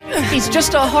He's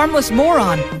just a harmless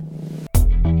moron.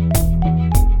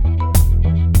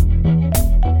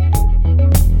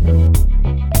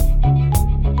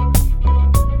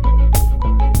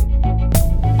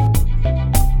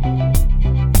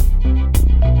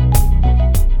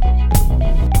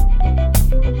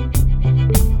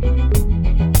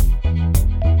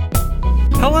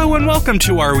 Hello and welcome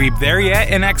to Are We There Yet?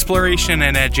 An exploration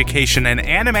and education in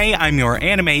anime. I'm your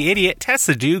anime idiot,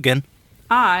 Tessa Dugan.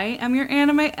 I am your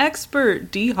anime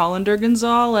expert, D. Hollander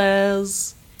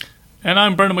Gonzalez. And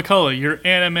I'm Brendan McCullough, your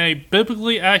anime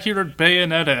biblically accurate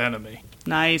Bayonetta enemy.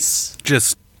 Nice.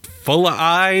 Just full of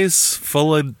eyes,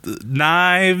 full of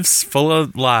knives, full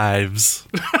of lives.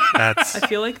 That's I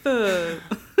feel like the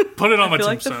Put it on I my feel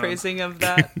like the tombstone. phrasing of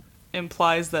that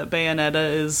implies that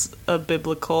Bayonetta is a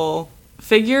biblical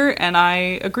figure, and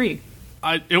I agree.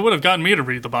 It would have gotten me to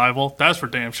read the Bible, that's for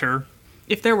damn sure.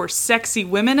 If there were sexy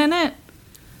women in it,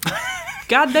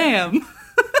 goddamn.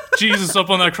 Jesus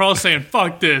up on that cross saying,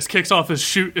 fuck this, kicks off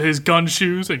his gun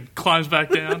shoes and climbs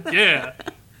back down. Yeah.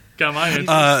 Got my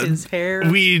head. His hair.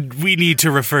 we need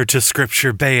to refer to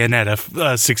scripture Bayonetta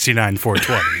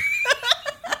 69:420.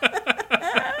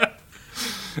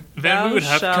 Then we would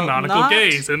have shalt canonical not.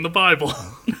 gays in the Bible.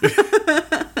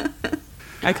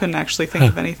 I couldn't actually think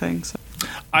of anything. So.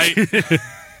 I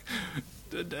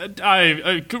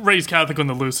raised Catholic on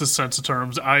the loosest sense of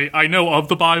terms. I know of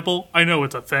the Bible. I know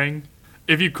it's a thing.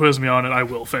 If you quiz me on it, I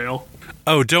will fail.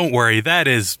 Oh, don't worry. That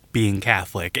is being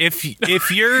Catholic.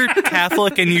 If you're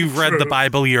Catholic and you've read the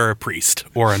Bible, you're a priest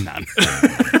or a nun.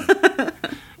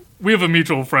 We have a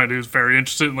mutual friend who's very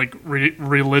interested in like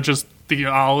religious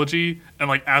theology and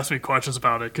like asked me questions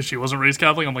about it because she wasn't raised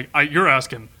Catholic. I'm like, you're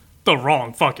asking the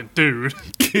wrong fucking dude.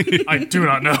 I do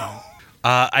not know.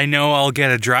 I know I'll get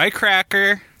a dry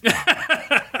cracker,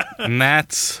 and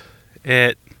that's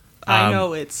it. I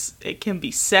know it can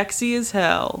be sexy as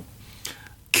hell.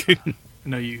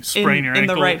 No, you sprain your in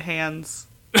ankle the right hands.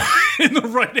 in the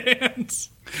right hands.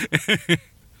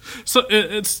 So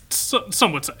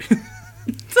some would say.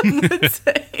 Some would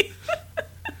say.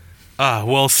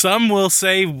 Well, some will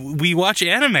say we watch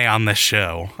anime on this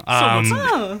show.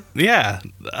 Yeah,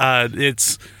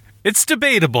 it's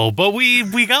debatable, but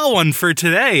we got one for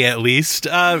today at least.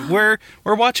 We're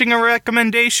watching a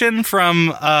recommendation from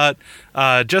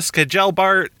Jessica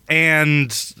Gelbart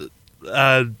and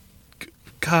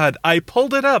God, I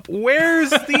pulled it up.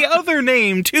 Where's the other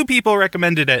name? Two people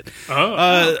recommended it.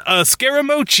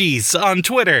 Scaramochis on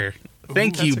Twitter.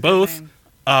 Thank you both.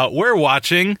 We're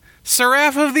watching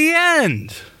Seraph of the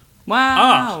End.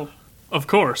 Wow. Of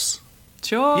course.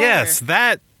 Sure. Yes,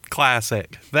 that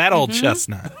classic. That old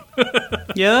chestnut.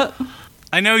 Yep.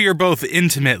 I know you're both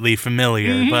intimately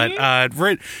familiar, but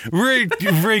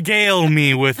regale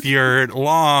me with your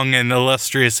long and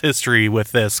illustrious history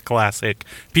with this classic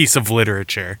piece of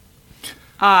literature.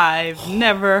 I've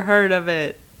never heard of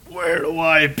it. Where do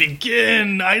I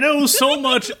begin? I know so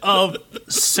much of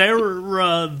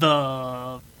Sarah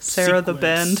the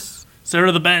Bend.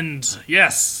 Sarah the Bend,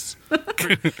 yes.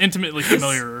 Intimately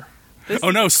familiar.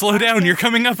 Oh no, slow down. You're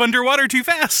coming up underwater too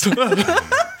fast.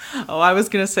 Oh, I was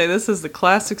going to say this is the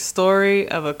classic story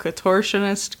of a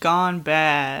contortionist gone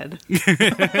bad.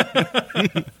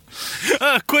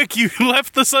 Quick, you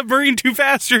left the submarine too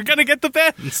fast. You're going to get the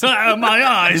bends. My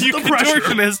eyes, You the pressure.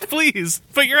 contortionist, please.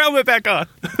 Put your helmet back on.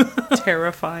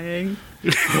 Terrifying.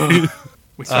 We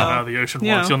got out of the ocean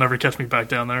once. You'll never catch me back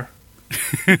down there.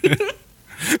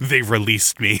 They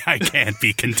released me. I can't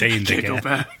be contained Can't again. go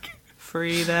back.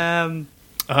 Freedom.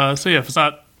 So yeah, if it's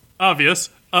not obvious,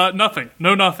 nothing.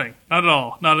 No nothing. Not at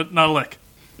all. Not a lick.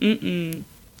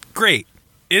 Great.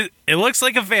 It looks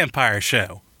like a vampire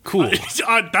show. Cool.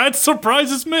 That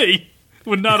surprises me.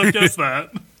 Would not have guessed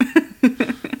that.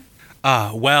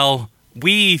 Well,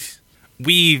 we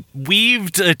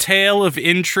weaved a tale of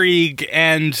intrigue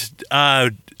and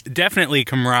definitely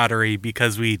camaraderie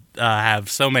because we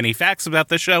have so many facts about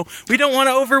the show. We don't want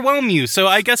to overwhelm you, so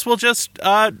I guess we'll just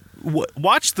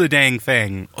watch the dang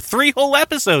thing. 3 whole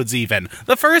episodes even.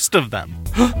 The first of them.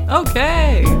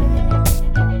 Okay.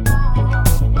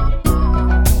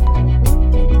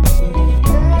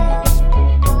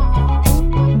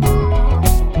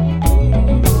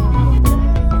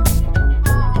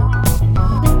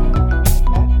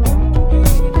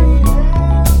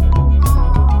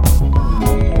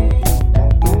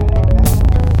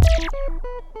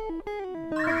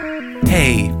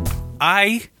 Hey,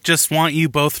 I just want you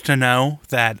both to know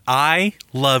that I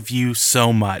love you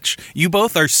so much. You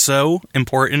both are so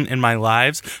important in my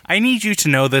lives. I need you to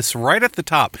know this right at the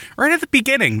top, right at the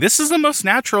beginning. This is the most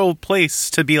natural place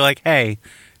to be like, hey,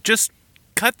 just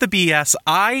cut the BS.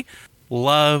 I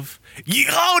love.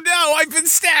 Oh no, I've been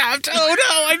stabbed! Oh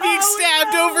no, I'm being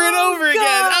stabbed over and over again!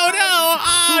 Oh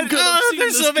no!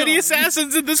 There's so many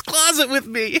assassins in this closet with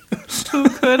me! Who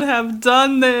could have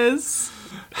done this?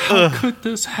 How could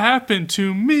this happen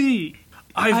to me?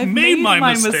 I've made my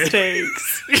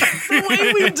mistakes. The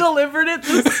way we delivered it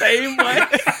the same way.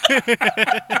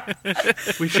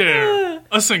 We share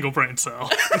a single brain cell.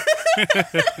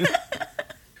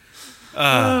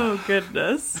 Oh,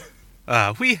 goodness.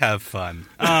 We have fun.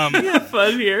 We have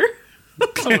fun here.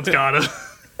 Someone's gotta.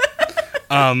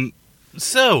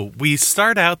 So, we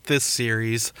start out this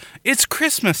series. It's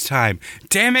Christmas time.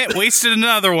 Damn it, wasted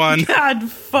another one. God,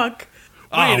 fuck.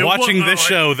 Watching this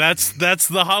show, that's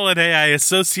the holiday I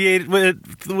associate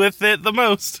with it the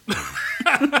most.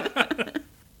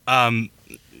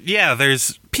 Yeah,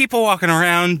 there's people walking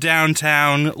around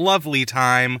downtown, lovely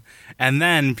time, and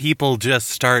then people just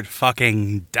start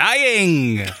fucking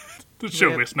dying. The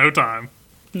show wastes no time.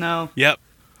 No. Yep.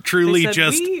 Truly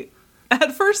just...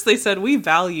 At first they said, we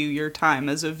value your time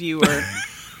as a viewer.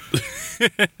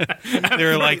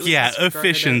 They're like, yeah,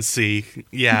 efficiency.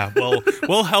 Yeah, well,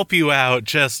 we'll help you out.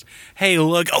 Just, hey,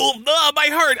 look. Oh, my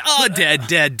heart. Oh,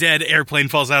 dead. Airplane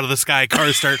falls out of the sky.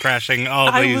 Cars start crashing.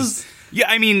 All these. Yeah,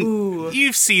 I mean,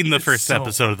 you've seen the first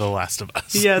episode of The Last of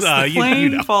Us. Yes, the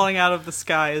plane falling out of the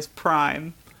sky is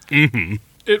prime. Mm-hmm.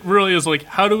 It really is like,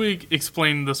 how do we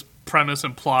explain this premise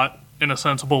and plot in a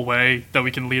sensible way that we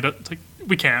can lead it? It's like,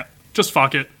 we can't. Just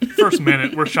fuck it. First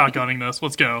minute, we're shotgunning this.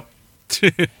 Let's go.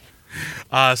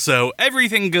 So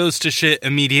everything goes to shit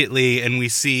immediately, and we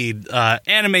see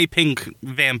anime pink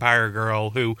vampire girl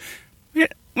who we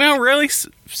don't really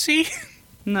see.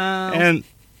 No.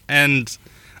 And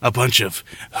a bunch of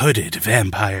hooded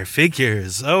vampire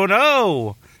figures. Oh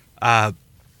no!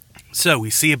 So we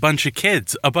see a bunch of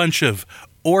kids, a bunch of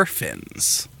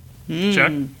orphans.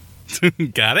 Check.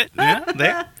 Got it? Yeah,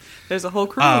 there. There's a whole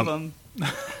crew of them.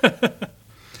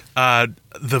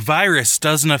 The virus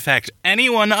doesn't affect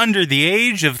anyone under the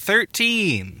age of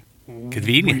 13.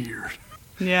 Convenient. Weird.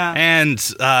 Yeah. And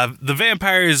the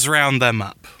vampires round them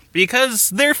up because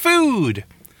they're food.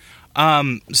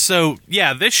 So,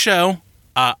 yeah, this show,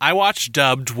 I watched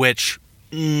dubbed, which,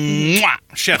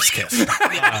 chef's kiss.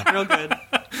 Real good.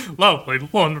 Lovely,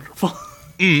 wonderful.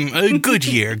 Good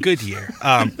year.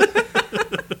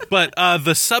 But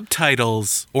the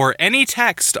subtitles, or any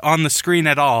text on the screen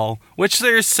at all, which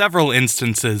there's several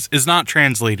instances, is not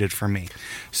translated for me.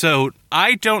 So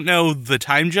I don't know the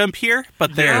time jump here,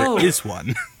 but there is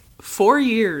one. 4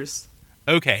 years.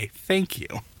 Okay, thank you.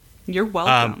 You're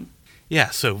welcome.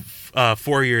 Yeah, so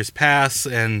 4 years pass,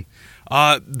 and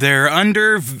they're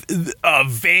under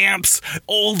Vamp's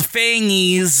old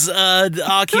fangies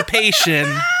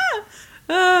occupation.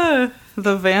 The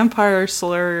vampire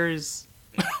slurs.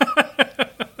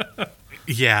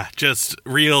 Yeah, just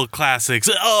real classics.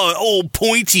 Oh, old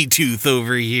pointy tooth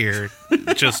over here.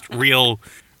 Just real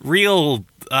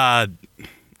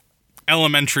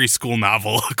elementary school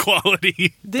novel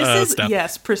quality. This is stuff.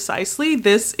 Yes, precisely.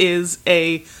 This is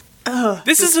a.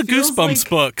 This is a Goosebumps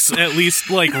books, at least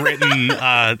like written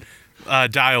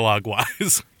dialogue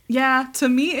wise. Yeah, to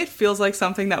me it feels like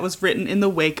something that was written in the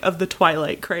wake of the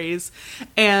Twilight craze,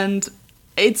 and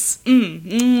it's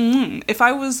if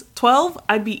I was 12,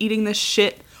 I'd be eating this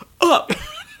shit up.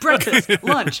 Breakfast,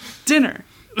 lunch, dinner.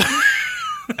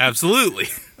 Absolutely.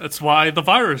 That's why the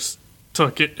virus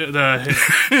took it hit,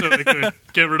 so it could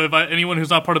get rid of anyone who's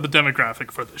not part of the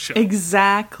demographic for this show.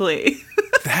 Exactly.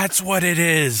 That's what it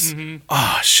is. Mm-hmm.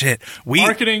 Oh shit.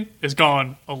 Marketing has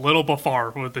gone a little bit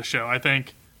far with this show. I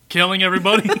think killing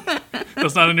everybody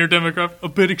that's not in your demographic a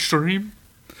bit extreme.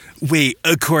 Wait,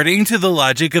 according to the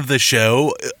logic of the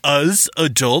show, us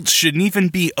adults shouldn't even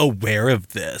be aware of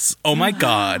this. Oh my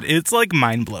god, it's like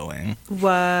mind-blowing.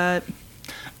 What?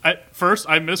 At first,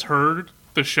 I misheard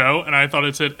the show, and I thought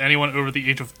it said anyone over the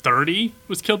age of 30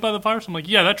 was killed by the virus. I'm like,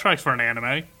 yeah, that tracks for an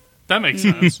anime. That makes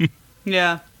sense.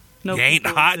 Yeah. No, you ain't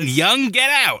hot and young, get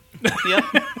out!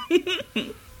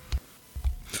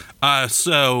 Yep.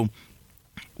 So,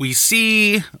 we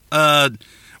see...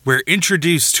 we're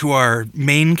introduced to our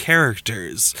main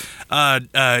characters,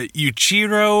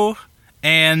 Yuichiro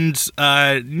and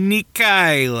Nikaila.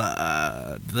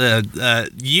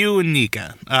 You and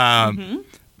Nika.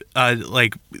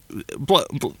 Like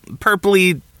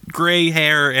purpley gray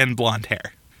hair and blonde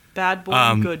hair. Bad boy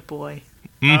and good boy.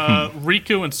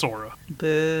 Riku and Sora.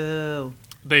 Boo.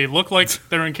 They look like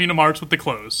they're in Kingdom Hearts with the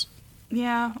clothes.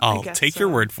 Yeah, I'll take your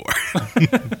word for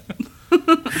it.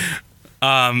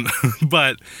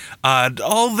 But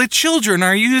all the children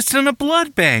are used in a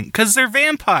blood bank because they're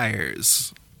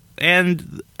vampires,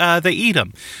 and they eat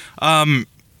them.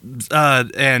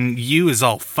 you is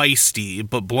all feisty,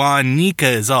 but blonde Nika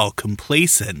is all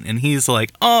complacent, and he's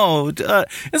like, oh,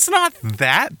 it's not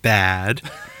that bad.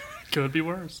 Could be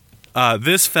worse.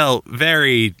 This felt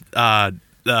very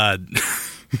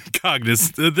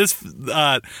cognizant. This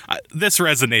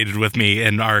resonated with me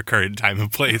in our current time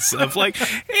and place of like,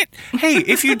 hey,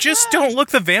 if you just don't look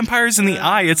the vampires in the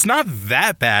eye, it's not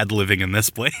that bad living in this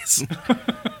place.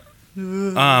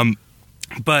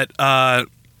 But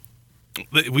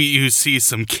you see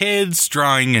some kids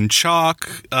drawing in chalk,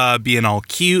 being all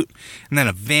cute, and then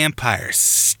a vampire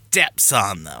steps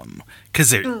on them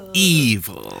because they're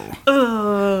evil.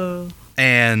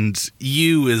 And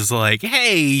you is like,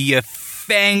 hey, you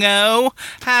fango,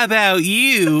 how about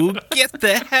you get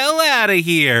the hell out of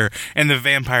here? And the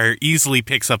vampire easily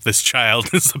picks up this child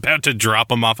and is about to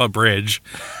drop him off a bridge.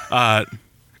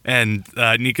 And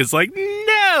Nika's like,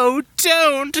 no,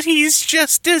 don't. He's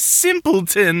just a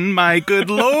simpleton, my good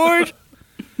lord.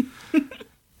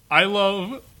 I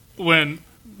love when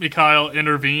Mikhail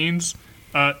intervenes.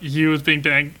 Yu is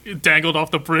being dangled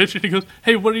off the bridge, and he goes,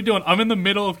 hey, what are you doing? I'm in the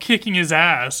middle of kicking his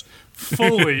ass,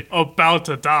 fully about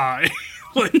to die.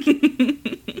 Like,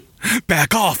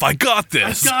 back off, I got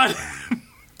this. I got him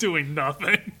doing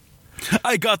nothing.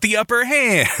 I got the upper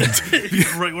hand.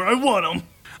 Right where I want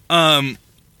him.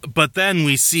 But then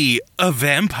we see a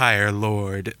vampire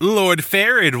lord, Lord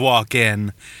Farid, walk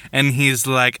in, and he's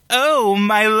like, oh,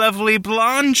 my lovely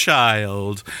blonde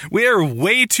child, we're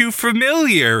way too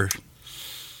familiar.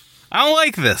 I don't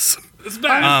like this. It's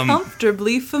bad.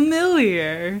 Uncomfortably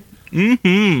familiar.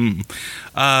 He's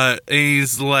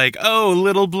like, oh,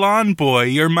 little blonde boy,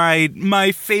 you're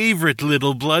my favorite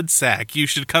little blood sack. You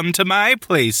should come to my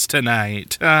place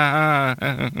tonight.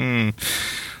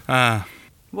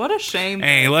 What a shame.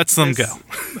 Hey, let's them go.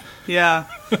 Yeah.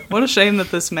 What a shame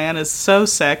that this man is so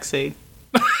sexy.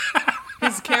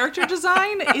 His character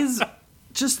design is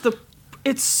just the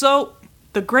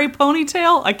gray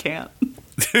ponytail. I can't.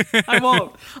 I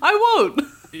won't.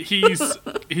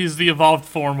 He's the evolved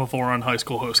form of Oran High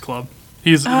School Host Club.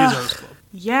 He's Host Club.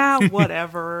 Yeah,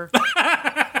 whatever.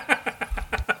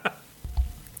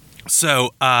 So,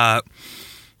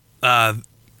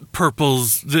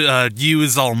 Purple's Yu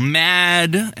is all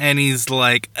mad, and he's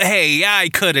like, hey, I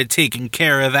could have taken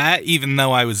care of that, even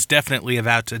though I was definitely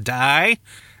about to die.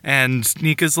 And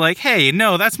Nika's like, hey,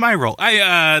 no, that's my role.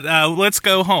 Let's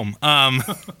go home.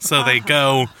 So they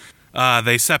go,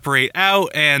 they separate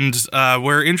out, and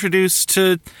we're introduced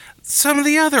to some of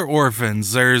the other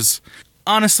orphans.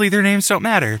 Honestly, their names don't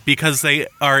matter, because they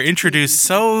are introduced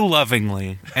so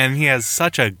lovingly, and he has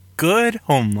such a good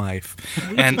home life.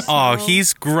 And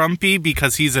he's grumpy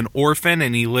because he's an orphan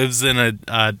and he lives in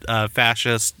a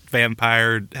fascist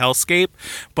vampire hellscape,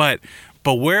 but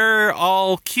we're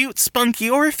all cute, spunky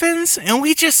orphans, and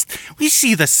we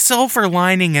see the silver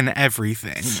lining in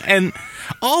everything. And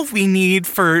all we need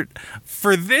for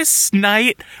this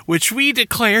night, which we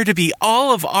declare to be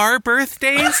all of our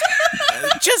birthdays,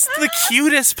 just the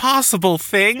cutest possible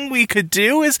thing we could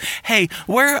do is, hey,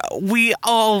 we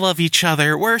all love each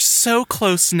other. We're so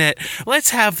close-knit. Let's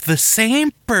have the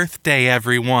same birthday,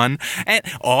 everyone. And,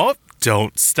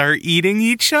 don't start eating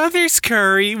each other's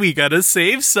curry. We gotta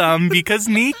save some because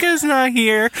Nika's not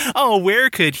here. Oh,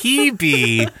 where could he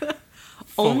be?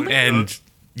 And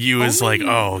Yu is like,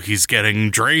 oh, he's getting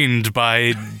drained by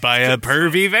a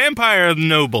pervy vampire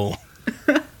noble.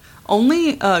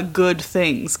 Only good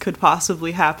things could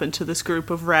possibly happen to this group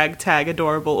of ragtag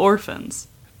adorable orphans.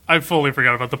 I fully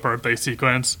forgot about the birthday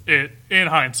sequence. In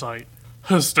hindsight,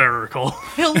 hysterical.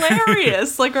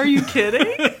 Hilarious. Like, are you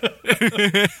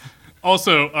kidding?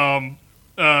 Also,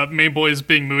 main boy is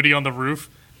being moody on the roof,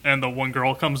 and the one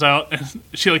girl comes out, and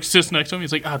she, like, sits next to him.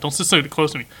 He's like, don't sit so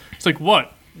close to me. It's like,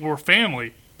 what? We're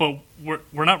family, but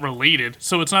we're not related,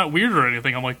 so it's not weird or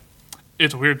anything. I'm like,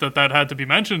 it's weird that had to be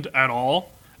mentioned at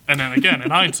all. And then, again,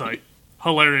 in hindsight,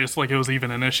 hilarious, like it was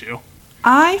even an issue.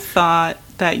 I thought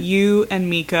that you and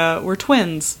Mika were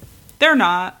twins. They're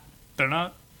not. They're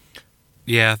not?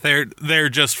 Yeah, they're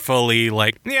just fully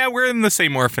like, yeah, we're in the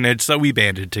same orphanage, so we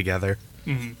banded together.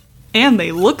 Mm-hmm. And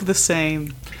they look the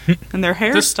same. And their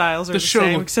hairstyles are the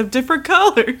same, except different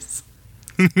colors.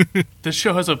 This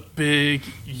show has a big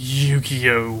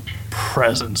Yu-Gi-Oh!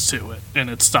 Presence to it in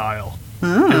its style.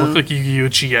 Oh. They look like Yu-Gi-Oh!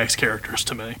 GX characters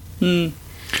to me.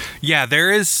 Yeah,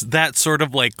 there is that sort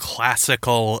of like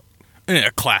classical, I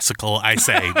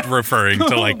say, referring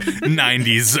to like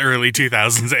 90s, early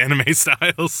 2000s anime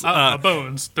styles. My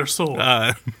bones, they're sore.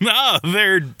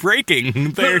 They're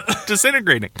breaking. They're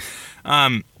disintegrating.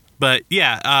 But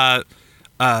yeah,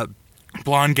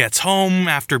 Blonde gets home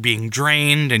after being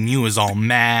drained, and Yu is all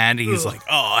mad. He's like,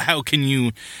 "Oh, how can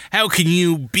you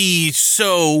be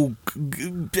so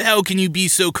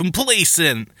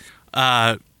complacent?"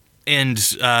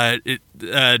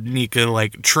 Nika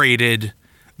like traded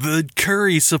the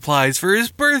curry supplies for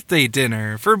his birthday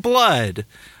dinner for blood.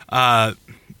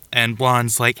 And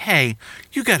Blonde's like, "Hey,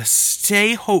 you gotta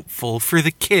stay hopeful for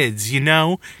the kids, you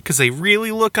know? Because they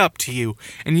really look up to you.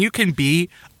 And you can be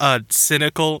a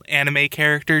cynical anime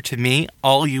character to me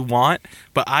all you want,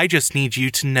 but I just need you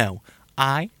to know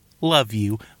I love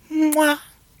you. Mwah."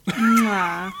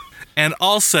 Mwah. And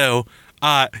also,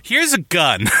 here's a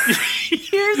gun.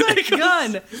 Here's a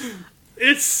gun.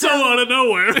 It's so out of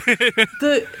nowhere.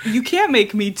 You can't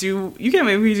make me do what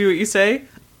you say.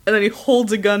 And then he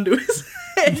holds a gun to his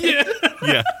head.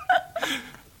 Yeah.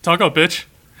 Talk up, bitch.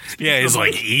 Yeah, he's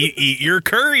like, eat your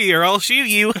curry or I'll shoot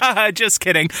you. Just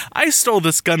kidding. I stole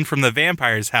this gun from the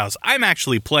vampire's house. I'm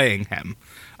actually playing him.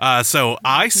 So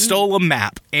I stole a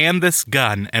map and this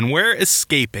gun, and we're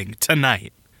escaping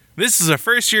tonight. This is the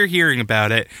first you're hearing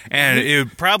about it, and it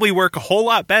would probably work a whole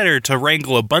lot better to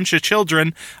wrangle a bunch of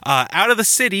children out of the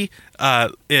city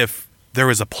if there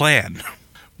was a plan.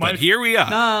 But here we are.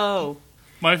 No.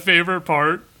 My favorite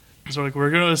part is like,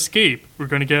 we're going to escape. We're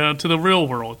going to get out to the real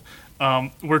world.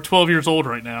 We're 12 years old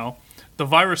right now. The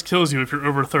virus kills you if you're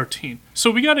over 13. So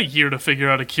we got a year to figure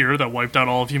out a cure that wiped out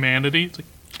all of humanity. It's like,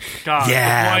 God,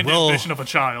 yeah, the blind ambition of a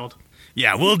child.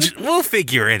 Yeah, we'll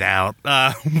figure it out.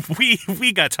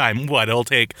 We got time. What, it'll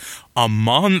take a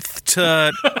month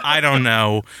to, I don't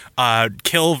know,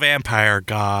 kill Vampire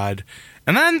God.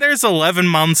 And then there's 11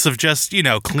 months of just,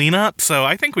 cleanup, so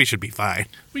I think we should be fine.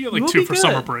 We got like 2 for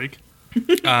summer break.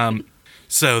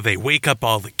 So they wake up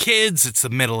all the kids, it's the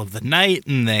middle of the night,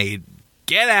 and they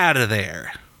get out of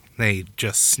there. They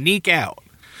just sneak out.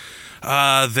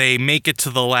 They make it to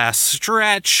the last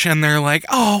stretch, and they're like,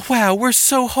 "Oh, wow, we're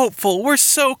so hopeful. We're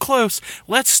so close.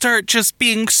 Let's start just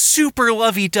being super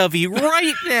lovey-dovey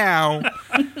right now."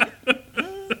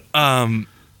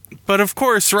 But of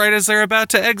course, right as they're about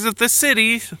to exit the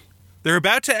city,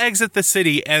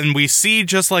 and we see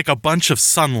just like a bunch of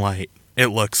sunlight, it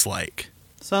looks like.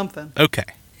 Something. Okay.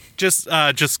 Just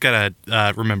gotta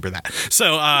remember that.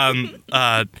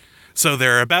 So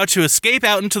they're about to escape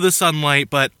out into the sunlight,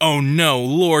 but oh no,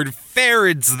 Lord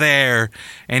Farid's there.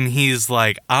 And he's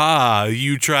like,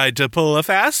 you tried to pull a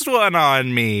fast one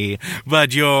on me,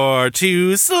 but you're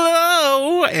too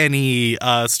slow. And he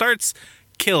starts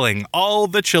killing all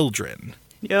the children.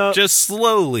 Yep. Just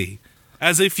slowly.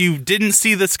 As if you didn't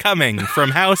see this coming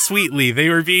from how sweetly they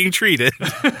were being treated.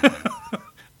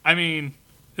 I mean,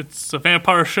 it's a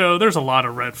vampire show. There's a lot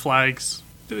of red flags.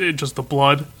 Just the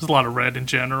blood. There's a lot of red in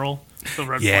general. The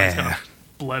red flags kind of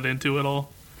bled into it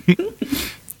all.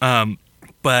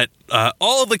 But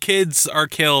all the kids are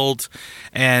killed,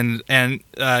 and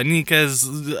Nika's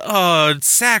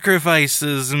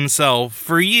sacrifices himself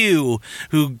for you,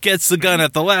 who gets the gun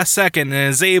at the last second and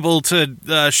is able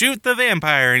to shoot the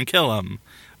vampire and kill him.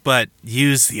 But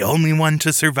Yu's the only one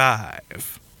to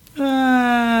survive.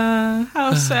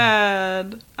 How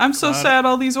sad. I'm so sad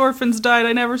all these orphans died.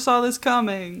 I never saw this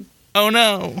coming. Oh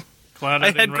no. Glad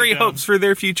I had great hopes for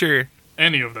their future.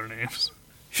 Any of their names.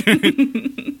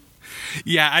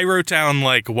 Yeah, I wrote down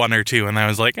like 1 or 2, and I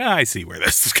was like, I see where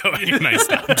this is going. And I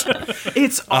stopped.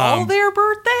 It's all their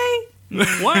birthday?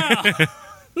 Wow.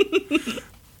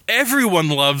 Everyone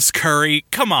loves curry.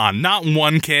 Come on, not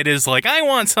one kid is like, I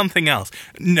want something else.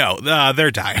 No,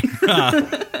 they're dying.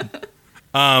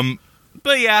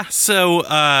 But yeah,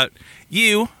 so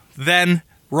Yu then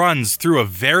runs through a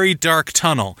very dark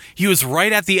tunnel. He was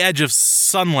right at the edge of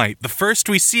sunlight, the first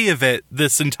we see of it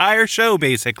this entire show,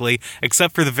 basically,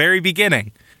 except for the very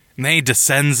beginning. And then he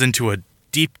descends into a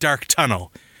deep, dark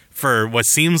tunnel for what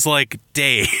seems like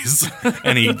days.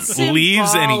 And he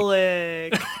leaves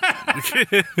and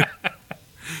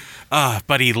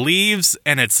but he leaves,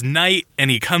 and it's night, and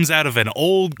he comes out of an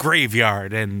old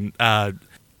graveyard, and I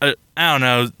don't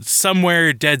know,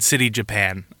 somewhere Dead City,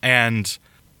 Japan. And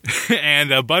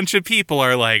a bunch of people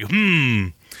are like,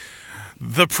 the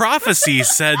prophecy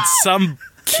said some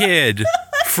kid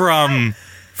from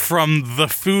the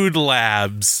food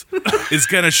labs is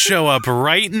gonna show up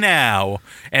right now,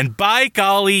 and by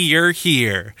golly, you're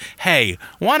here. Hey,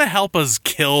 wanna help us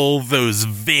kill those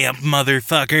vamp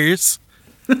motherfuckers?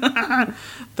 The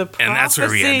prophecy. And that's where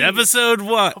we end episode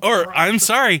 1. Or, I'm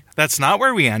sorry, that's not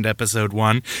where we end episode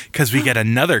 1, because we get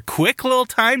another quick little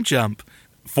time jump.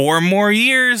 4 more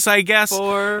years, I guess.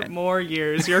 4 more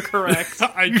years, you're correct.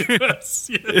 I guess.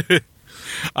 Yeah.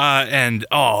 And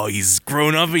he's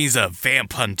grown up and he's a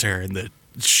vamp hunter, and the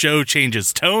show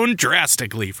changes tone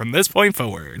drastically from this point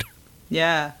forward.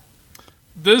 Yeah.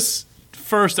 This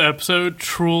first episode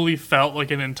truly felt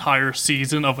like an entire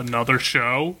season of another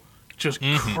show, just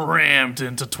crammed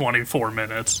into 24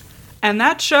 minutes. And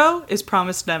that show is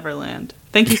Promised Neverland.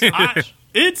 Thank you so much.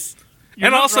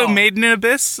 And also wrong. Made in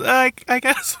Abyss, I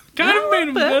guess. Kind of Made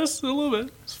in Abyss, a little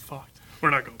bit. It's fucked. We're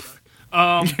not going back.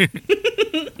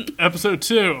 Episode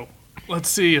 2. Let's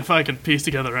see if I can piece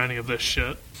together any of this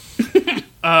shit.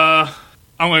 I'm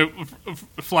going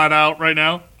flat out right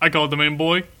now. I called the main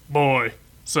boy.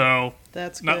 So,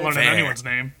 that's not good. learning anyone's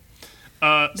name.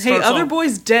 Hey, other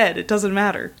boy's dead. It doesn't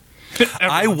matter.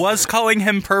 I was calling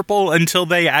him Purple until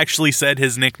they actually said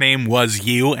his nickname was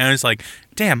you, and I was like,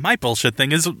 damn, my bullshit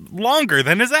thing is longer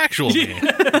than his actual name.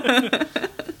 I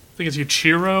think it's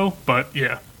Yuichiro, but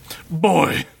yeah.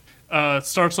 Boy. It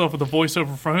starts off with a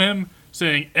voiceover from him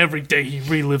saying every day he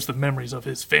relives the memories of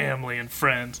his family and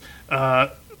friends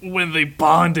when they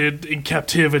bonded in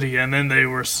captivity and then they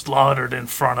were slaughtered in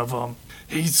front of him.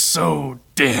 He's so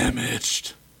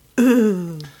damaged.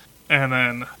 Ugh. And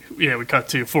then, yeah, we cut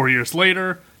to 4 years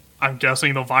later. I'm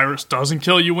guessing the virus doesn't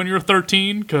kill you when you're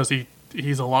 13 because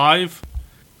he's alive.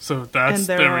 So that's,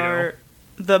 and there we go.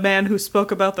 The man who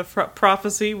spoke about the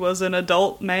prophecy was an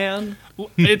adult man.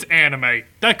 It's anime.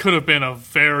 That could have been a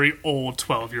very old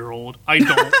 12-year-old. I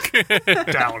don't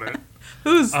doubt it.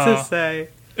 Who's to say?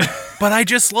 But I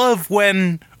just love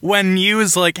when you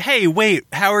was like, hey, wait,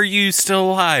 how are you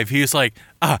still alive? He was like,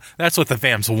 that's what the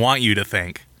fans want you to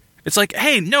think. It's like,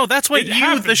 hey, no, that's what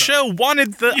the show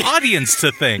wanted the audience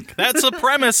to think. That's the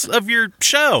premise of your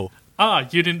show.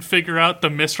 You didn't figure out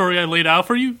the mystery I laid out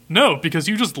for you? No, because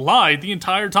you just lied the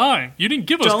entire time. You didn't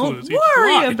give us clues. Don't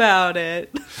worry about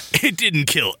it. It didn't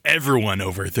kill everyone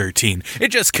over 13. It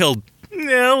just killed,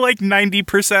 like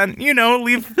 90%,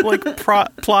 leave like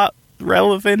plot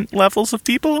relevant levels of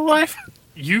people alive.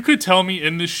 You could tell me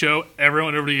in this show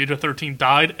everyone over the age of 13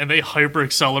 died and they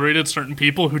hyper-accelerated certain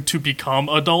people who to become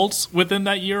adults within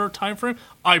that year or time frame.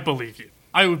 I believe you.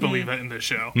 I would believe that in this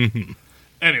show.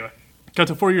 Anyway, got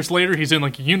to 4 years later, he's in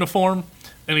like a uniform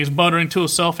and he's muttering to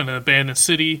himself in an abandoned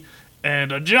city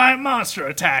and a giant monster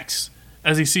attacks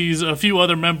as he sees a few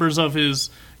other members of his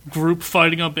group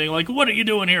fighting up, being like, what are you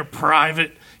doing here,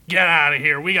 private? Get out of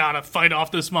here. We gotta fight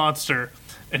off this monster.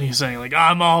 And he's saying like,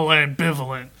 I'm all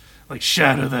ambivalent. Like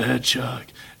Shadow the Hedgehog,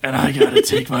 and I gotta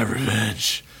take my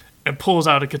revenge. And pulls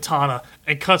out a katana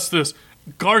and cuts this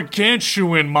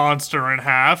gargantuan monster in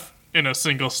half in a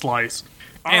single slice.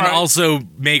 Also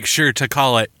make sure to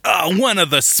call it one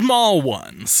of the small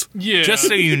ones. Yeah. Just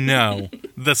so you know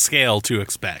the scale to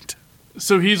expect.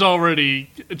 So he's already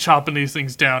chopping these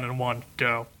things down in one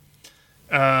go.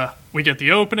 We get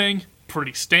the opening,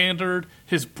 pretty standard.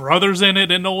 His brother's in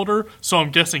it and older, so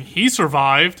I'm guessing he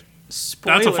survived.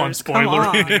 Spoilers, that's a fun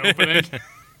spoiler in the opening.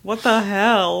 What the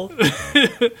hell?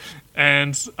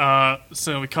 And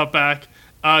so we cut back.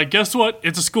 Guess what?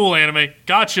 It's a school anime.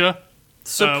 Gotcha.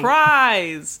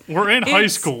 Surprise! We're in high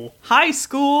school. High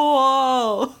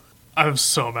school! I was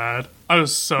so mad. I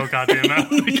was so goddamn mad.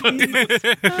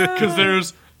 Because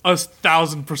there's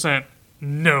 1,000%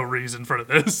 no reason for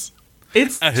this.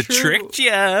 It's tricked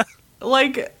ya.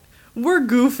 Like, we're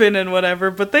goofing and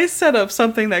whatever, but they set up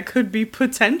something that could be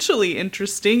potentially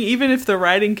interesting, even if the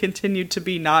writing continued to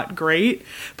be not great.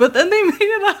 But then they made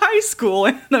it a high school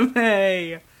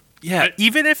anime. Yeah,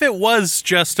 even if it was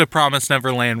just a Promised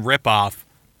Neverland ripoff,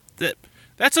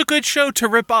 that's a good show to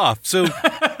rip off. So,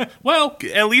 well,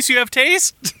 at least you have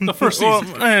taste. The first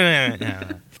season.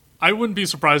 I wouldn't be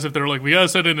surprised if they're like, we gotta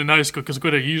set it in high school because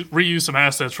we're gonna reuse some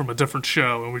assets from a different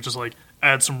show, and we just like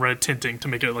add some red tinting to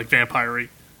make it like vampire-y.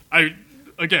 I,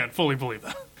 again, fully believe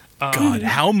that. God,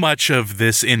 how much of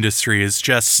this industry is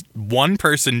just one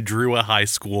person drew a high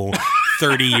school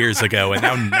 30 years ago, and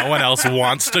now no one else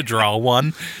wants to draw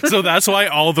one. So that's why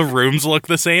all the rooms look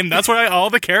the same. That's why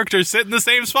all the characters sit in the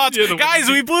same spots. Yeah, guys,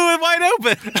 we blew it wide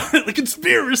open. The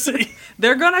conspiracy.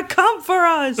 They're gonna come for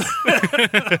us.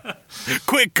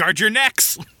 Quick, guard your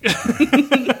necks.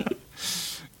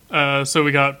 So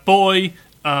we got Boy.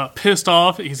 Pissed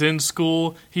off, he's in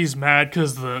school, he's mad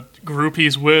because the group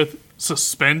he's with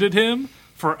suspended him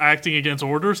for acting against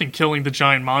orders and killing the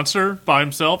giant monster by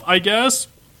himself, I guess.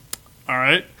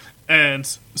 Alright. And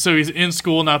so he's in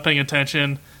school, not paying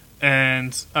attention,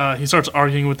 and he starts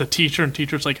arguing with the teacher, and the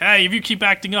teacher's like, hey, if you keep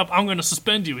acting up, I'm going to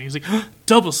suspend you. And he's like,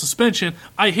 double suspension?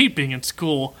 I hate being in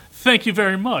school. Thank you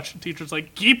very much. And the teacher's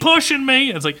like, keep pushing me.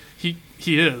 And it's like, he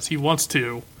is. He wants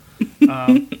to.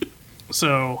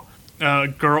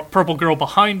 Purple girl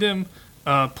behind him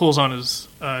pulls on his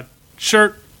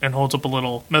shirt and holds up a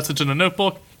little message in a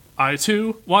notebook. I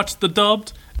too watched the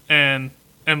dubbed and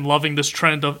am loving this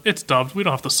trend of it's dubbed. We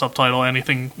don't have to subtitle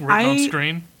anything written on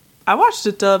screen. I watched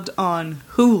it dubbed on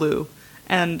Hulu,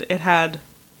 and it had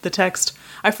the text.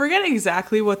 I forget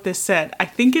exactly what this said. I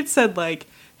think it said, like,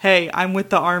 hey, I'm with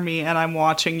the army and I'm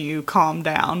watching you, calm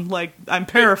down. Like, I'm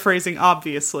paraphrasing,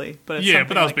 obviously, but it's yeah,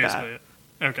 but that was like basically it.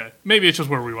 Okay. Maybe it's just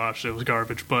where we watched it. It was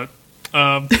garbage, but...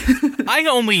 I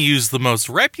only use the most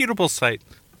reputable site.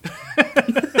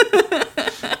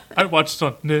 I watched it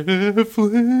on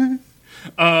Netflix.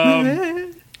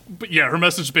 But yeah, her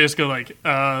message is basically like,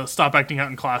 stop acting out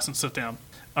in class and sit down.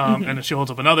 And then she holds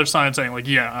up another sign saying, like,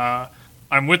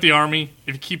 I'm with the army.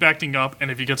 If you keep acting up and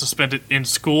if you get suspended in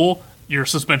school, your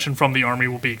suspension from the army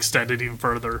will be extended even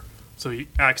further. So he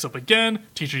acts up again,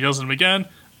 teacher yells at him again,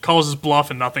 calls his bluff,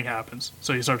 and nothing happens.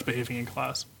 So he starts behaving in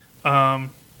class.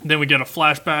 Then we get a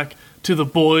flashback to the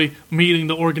boy meeting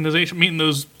the organization, meeting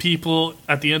those people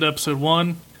at the end of episode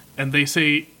 1, and they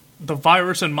say the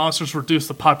virus and monsters reduce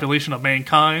the population of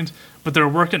mankind, but they're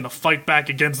working to fight back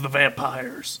against the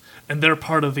vampires, and they're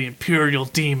part of the Imperial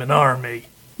Demon Army.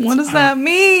 What does that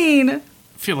mean? I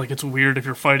feel like it's weird if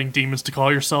you're fighting demons to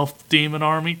call yourself the Demon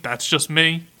Army. That's just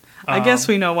me. I guess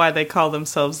we know why they call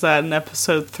themselves that in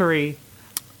episode 3,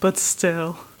 but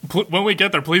still. When we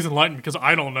get there, please enlighten me, because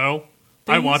I don't know.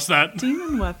 I watched that.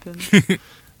 Demon weapons.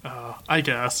 I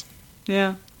guess.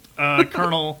 Yeah.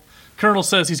 Colonel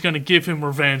says he's going to give him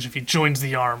revenge if he joins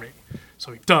the army.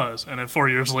 So he does, and then 4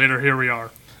 years later, here we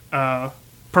are.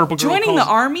 Purple Girl Joining the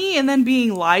army and then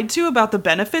being lied to about the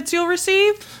benefits you'll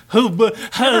receive? Never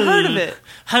heard of it.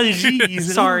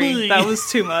 Sorry, that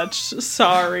was too much.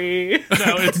 Sorry.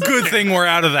 No, it's a good thing we're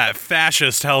out of that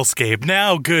fascist hellscape.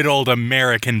 Now good old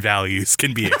American values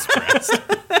can be expressed.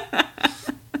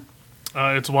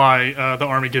 It's why the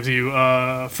army gives you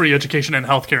free education and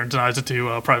healthcare and denies it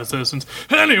to private citizens.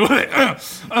 Anyway,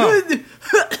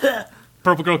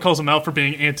 Purple Girl calls him out for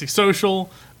being antisocial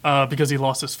because he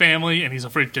lost his family and he's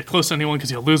afraid to get close to anyone because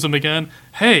he'll lose them again.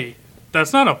 Hey,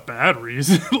 that's not a bad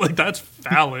reason. Like, that's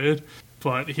valid.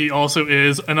 But he also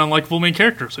is an unlikable main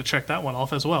character, so check that one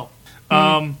off as well.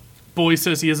 Boy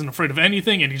says he isn't afraid of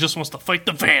anything and he just wants to fight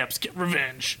the vamps, get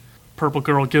revenge. Purple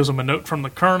Girl gives him a note from the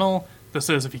colonel that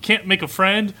says if he can't make a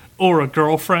friend or a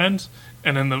girlfriend,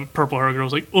 and then the purple hair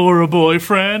girl's like, or a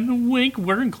boyfriend, wink,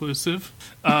 we're inclusive,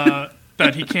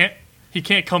 that he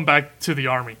can't come back to the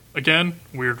army. Again,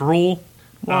 weird rule.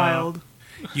 Wild.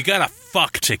 You gotta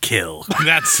fuck to kill.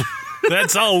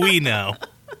 That's all we know.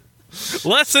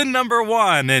 Lesson number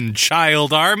 1 in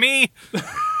Child Army,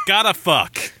 gotta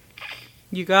fuck.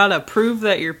 You gotta prove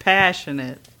that you're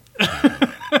passionate.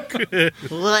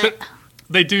 What?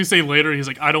 They do say later, he's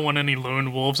like, I don't want any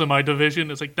lone wolves in my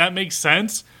division. It's like, that makes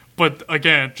sense. But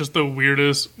again, just the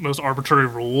weirdest, most arbitrary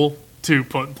rule to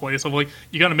put in place. I'm like,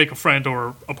 you got to make a friend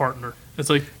or a partner. It's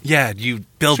like... Yeah, you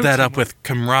build that up with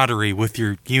camaraderie with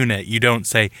your unit. You don't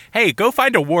say, hey, go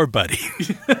find a war buddy.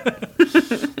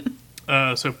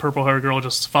 So Purple Hair Girl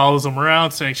just follows him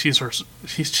around saying she's the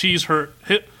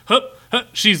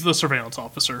surveillance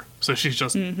officer. So she's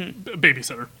just a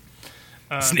babysitter.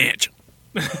 Snitch.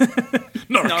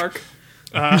 Narc.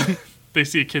 They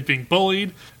see a kid being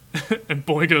bullied, and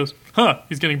Boy goes,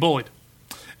 he's getting bullied.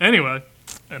 Anyway,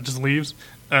 and just leaves.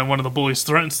 And one of the bullies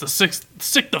threatens to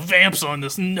sick the vamps on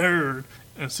this nerd.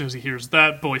 And as soon as he hears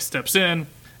that, Boy steps in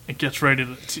and gets ready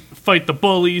to fight the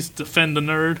bullies, defend the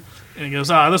nerd. And he goes,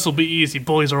 this will be easy.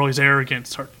 Bullies are always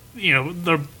arrogant.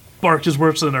 Their bark is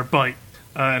worse than their bite.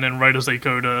 And then right as they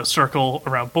go to circle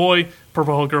around Boy,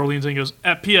 Purple Hair Girl leans in and goes,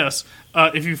 P.S.,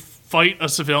 if you fight a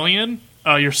civilian,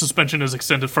 your suspension is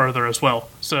extended further as well.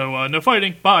 So, no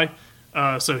fighting, bye.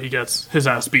 So he gets his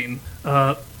ass beaten.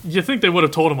 You think they would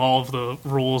have told him all of the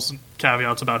rules and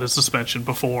caveats about his suspension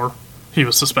before he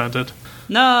was suspended?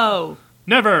 No.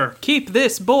 Never. Keep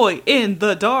this boy in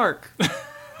the dark.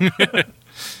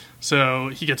 So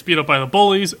he gets beat up by the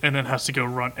bullies and then has to go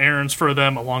run errands for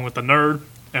them along with the nerd.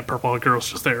 And Purple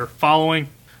Girl's just there following.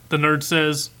 The nerd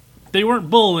says they weren't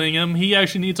bullying him. He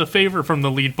actually needs a favor from the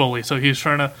lead bully, so he's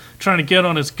trying to get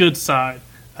on his good side,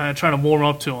 trying to warm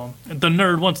up to him. And the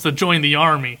nerd wants to join the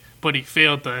army, but he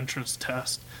failed the entrance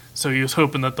test. So he was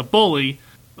hoping that the bully,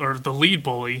 or the lead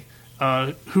bully,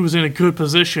 who's in a good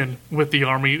position with the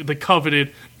army, the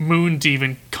coveted Moon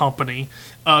Demon Company,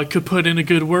 could put in a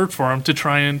good word for him to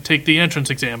try and take the entrance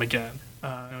exam again.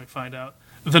 And we find out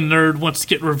the nerd wants to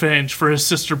get revenge for his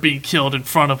sister being killed in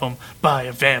front of him by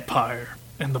a vampire.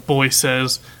 And the boy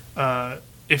says,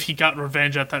 if he got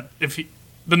revenge at that,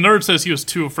 the nerd says he was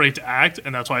too afraid to act,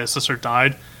 and that's why his sister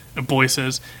died. And boy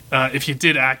says, if you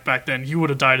did act back then, you would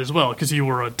have died as well, because you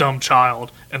were a dumb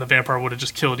child, and the vampire would have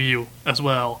just killed you as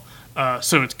well.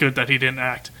 So it's good that he didn't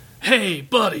act, "Hey,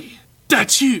 buddy,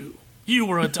 that's you. You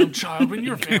were a dumb child when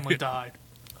your family died."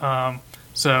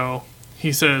 So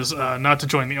he says not to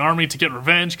join the army to get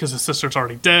revenge because his sister's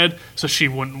already dead, so she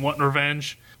wouldn't want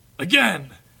revenge.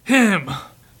 Again, him.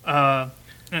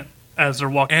 As they're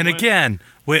walking And away. again,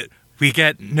 we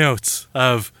get notes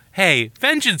of, hey,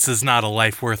 vengeance is not a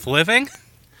life worth living.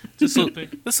 This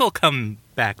will come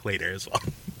back later as well.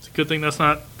 It's a good thing that's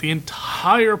not the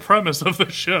entire premise of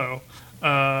the show.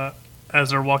 As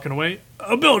they're walking away,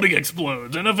 a building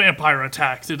explodes and a vampire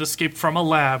attacks. It escaped from a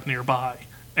lab nearby.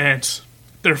 And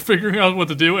they're figuring out what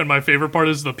to do, and my favorite part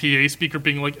is the PA speaker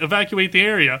being like, "Evacuate the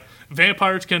area.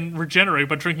 Vampires can regenerate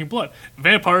by drinking blood.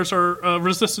 Vampires are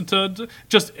resistant to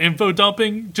just info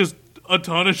dumping, just a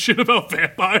ton of shit about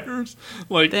vampires,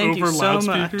 like, Thank over you so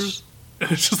loudspeakers."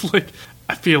 It's just like,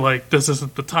 I feel like this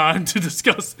isn't the time to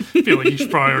discuss. I feel like you should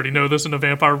probably already know this in a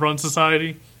vampire-run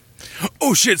society.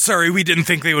 Oh shit, sorry, we didn't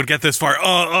think they would get this far.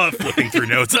 Flipping through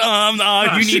notes.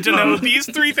 You need to know these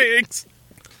 3 things.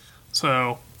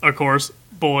 So, of course,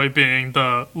 Boy, being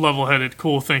the level-headed,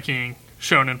 cool-thinking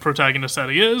shonen protagonist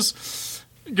that he is,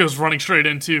 goes running straight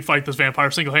in to fight this vampire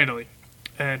single-handedly.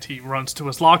 And he runs to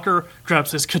his locker,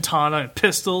 grabs his katana and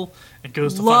pistol, and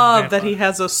goes to find the Love vampire. that he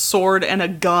has a sword and a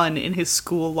gun in his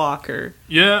school locker.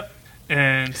 Yeah,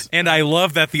 and I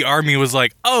love that the army was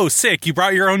like, oh, sick, you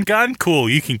brought your own gun? Cool,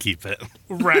 you can keep it.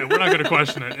 right, we're not going to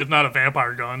question it. It's not a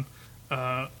vampire gun.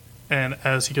 And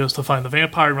as he goes to find the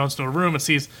vampire, he runs to a room and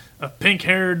sees a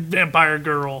pink-haired vampire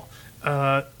girl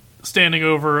standing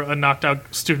over a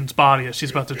knocked-out student's body as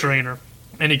she's about to drain her.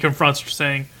 And he confronts her,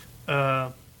 saying,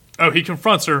 he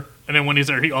confronts her, and then when he's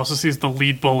there, he also sees the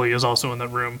lead bully is also in the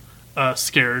room,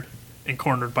 scared and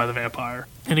cornered by the vampire.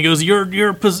 And he goes,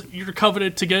 you're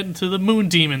coveted to get into the Moon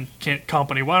Demon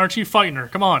company. Why aren't you fighting her?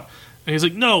 Come on. And he's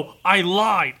like, no, I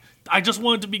lied. I just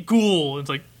wanted to be cool. And it's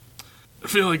like, I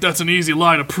feel like that's an easy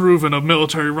lie to prove in a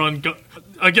military run.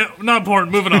 Again, not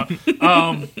important. Moving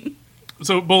on.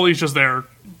 So Bully's just there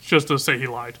just to say he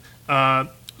lied.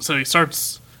 So he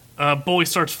starts. Bully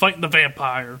starts fighting the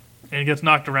vampire, and he gets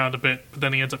knocked around a bit. But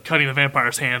then he ends up cutting the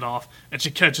vampire's hand off, and she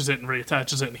catches it and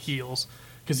reattaches it and heals.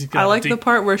 I like the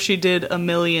part where she did a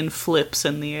million flips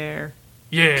in the air,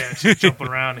 Yeah, she's jumping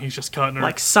around, and he's just cutting her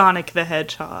like Sonic the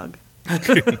Hedgehog.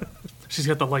 She's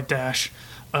got the light dash.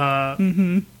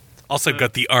 Also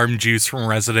got the arm juice from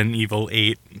Resident Evil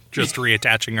 8, just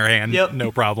reattaching her hand, Yep.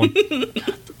 no problem.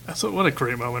 What a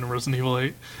great moment in Resident Evil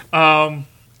 8.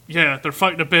 Yeah, they're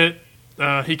fighting a bit.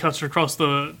 He cuts her across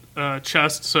the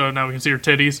chest, so now we can see her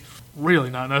titties. Really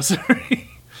not necessary.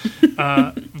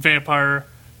 Vampire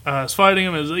is fighting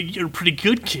him. Is like, you're a pretty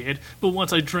good kid, but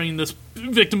once I drain this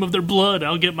victim of their blood,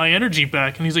 I'll get my energy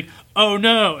back. And he's like, oh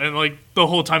no! And like the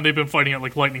whole time they've been fighting at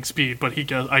like lightning speed, but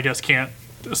I guess can't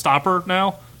stop her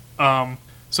now.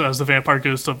 So as the vampire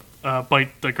goes to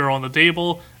bite the girl on the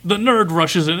table, the nerd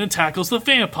rushes in and tackles the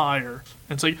vampire.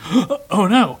 And it's like, oh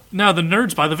no! Now the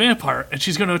nerd's by the vampire, and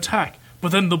she's going to attack.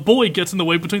 But then the boy gets in the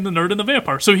way between the nerd and the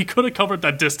vampire. So he could have covered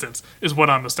that distance, is what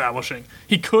I'm establishing.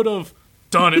 He could have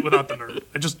done it without the nerd.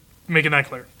 I'm just making that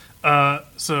clear.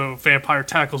 So vampire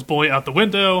tackles boy out the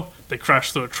window. They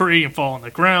crash through a tree and fall on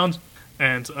the ground.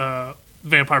 And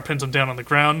vampire pins him down on the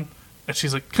ground. And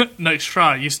she's like, nice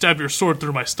try. You stabbed your sword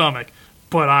through my stomach.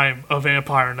 But I'm a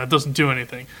vampire and that doesn't do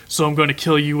anything. So I'm going to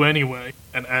kill you anyway.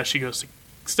 And as she goes to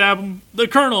stab him, the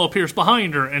colonel appears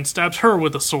behind her and stabs her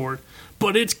with a sword.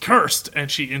 But it's cursed,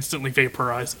 and she instantly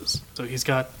vaporizes. So he's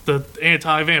got the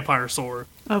anti-vampire sword.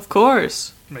 Of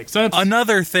course. Makes sense.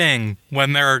 Another thing,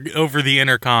 when they're over the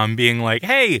intercom being like,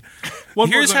 hey,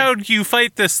 here's how you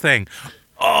fight this thing.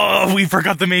 Oh, we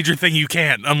forgot the major thing you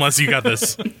can't, unless you got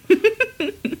this. And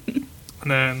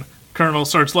then Colonel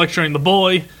starts lecturing the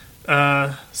boy,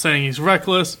 saying he's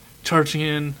reckless, charging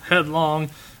in headlong,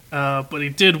 but he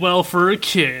did well for a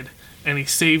kid, and he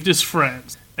saved his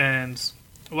friends. And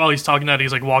while he's talking that,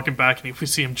 he's like walking back, and we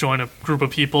see him join a group of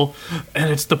people, and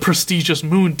it's the prestigious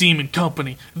Moon Demon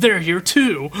Company. They're here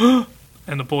too.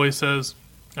 And the boy says,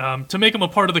 to make him a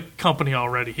part of the company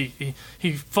already.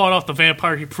 He fought off the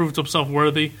vampire. He proved himself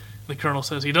worthy. The colonel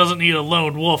says he doesn't need a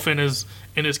lone wolf in his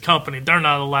company. They're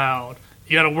not allowed.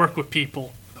 You got to work with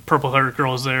people. The purple-haired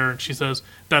girl is there, and she says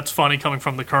that's funny coming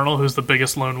from the colonel, who's the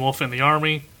biggest lone wolf in the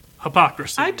army.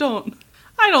 Hypocrisy. I don't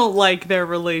like their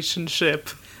relationship.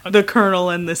 The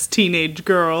colonel and this teenage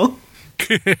girl.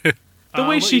 The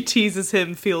way she teases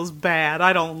him feels bad.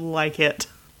 I don't like it.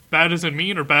 Bad isn't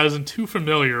mean or bad isn't too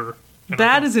familiar.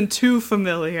 Bad isn't too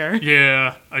familiar.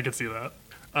 Yeah, I can see that.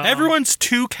 Everyone's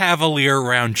too cavalier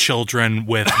around children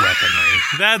with weaponry.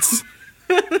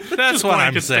 That's what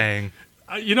I'm saying.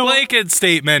 You know what? Blanket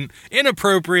statement,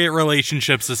 inappropriate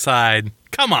relationships aside,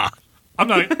 come on. I'm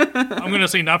going to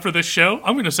say not for this show.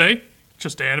 I'm going to say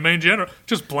just anime in general.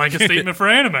 Just blanket statement for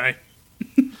anime.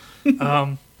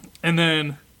 And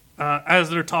then as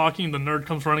they're talking, the nerd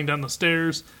comes running down the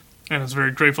stairs and is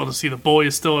very grateful to see the boy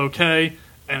is still okay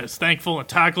and is thankful and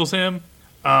tackles him.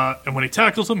 And when he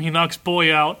tackles him, he knocks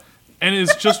boy out and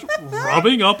is just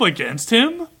rubbing up against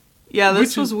him. Yeah,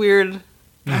 this was weird.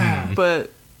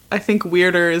 But I think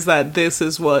weirder is that this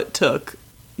is what took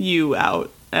you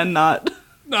out and not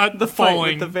the fight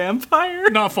with the vampire.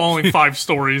 Not falling 5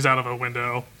 stories out of a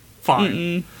window.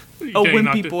 Fine. A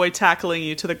wimpy boy tackling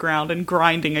you to the ground and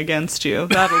grinding against you.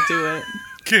 That'll do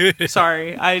it.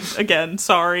 Sorry.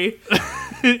 Sorry.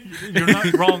 You're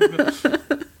not wrong.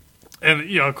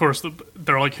 And, of course,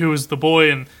 they're like, who is the boy?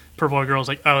 And Purple Girl's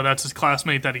like, oh, that's his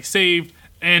classmate that he saved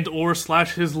and or /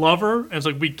 his lover. And it's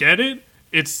like, we get it.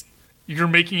 You're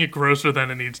making it grosser than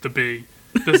it needs to be.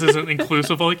 This isn't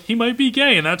inclusive. Like, he might be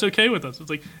gay, and that's okay with us. It's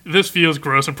like, this feels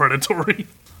gross and predatory.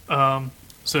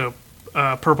 So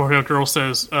Purple Hair Girl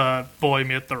says, boy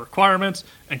met the requirements,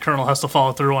 and Colonel has to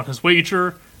follow through on his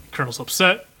wager. Colonel's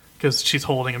upset because she's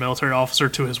holding a military officer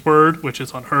to his word, which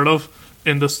is unheard of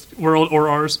in this world or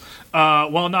ours.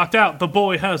 While knocked out, the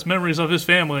boy has memories of his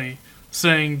family,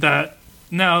 saying that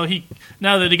now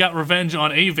that he got revenge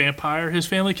on a vampire, his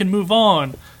family can move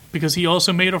on because he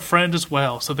also made a friend as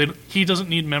well, so he doesn't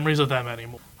need memories of them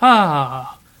anymore.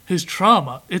 His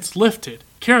trauma, it's lifted.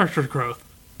 Character growth.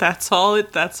 That's all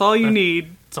you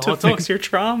need to fix your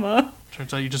trauma.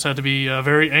 Turns out you just had to be a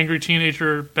very angry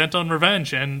teenager bent on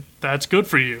revenge, and that's good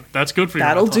for you. That's good for you.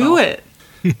 That'll do it.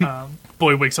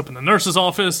 Boy wakes up in the nurse's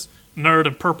office. Nerd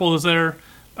and Purple is there.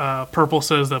 Purple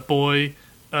says that Boy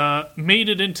made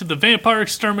it into the vampire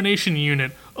extermination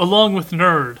unit along with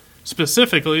Nerd.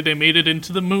 Specifically, they made it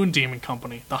into the Moon Demon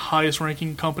Company, the highest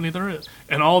ranking company there is.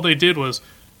 And all they did was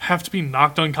have to be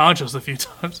knocked unconscious a few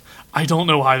times. I don't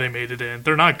know why they made it in.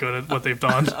 They're not good at what they've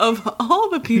done. Of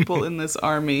all the people in this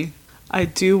army, I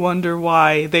do wonder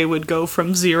why they would go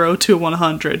from 0 to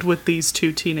 100 with these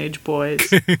 2 teenage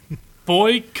boys.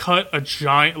 Boy cut a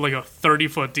giant, like a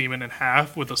 30-foot demon in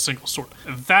half with a single sword.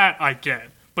 That I get,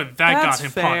 but that's got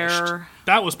him punished.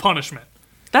 That was punishment.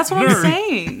 That's what I'm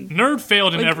saying. Nerd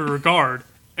failed in every regard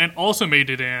and also made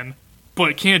it in,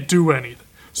 but can't do anything.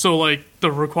 So,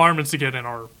 the requirements to get in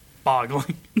are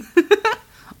boggling.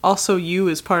 Also, you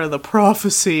is part of the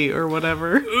prophecy or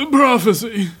whatever.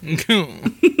 Prophecy.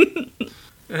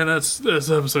 And that's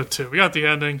episode 2. We got the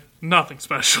ending. Nothing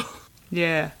special.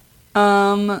 Yeah.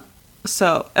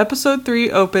 So, episode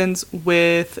 3 opens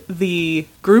with the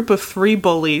group of 3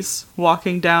 bullies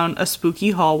walking down a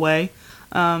spooky hallway.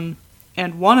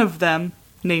 And one of them,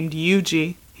 named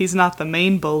Yuji, he's not the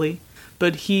main bully,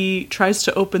 but he tries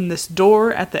to open this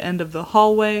door at the end of the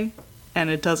hallway, and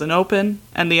it doesn't open.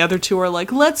 And the other 2 are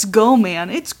like, let's go, man,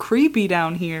 it's creepy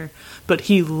down here. But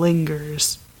he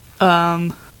lingers.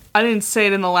 I didn't say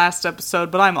it in the last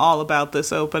episode, but I'm all about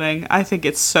this opening. I think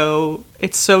it's so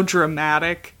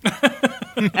dramatic.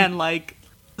 And,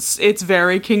 it's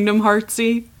very Kingdom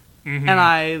Heartsy. Mm-hmm. And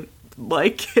I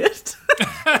like it.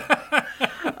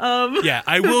 Yeah,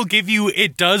 I will give you,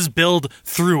 it does build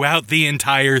throughout the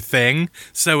entire thing,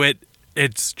 so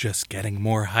it's just getting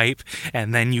more hype,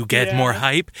 and then you get more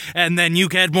hype, and then you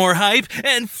get more hype,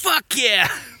 and fuck yeah!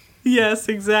 Yes,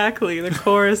 exactly. The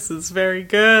chorus is very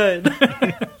good.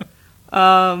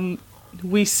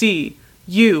 We see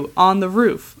you on the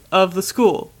roof of the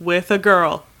school with a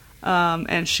girl,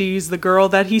 and she's the girl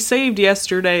that he saved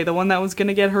yesterday, the one that was going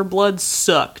to get her blood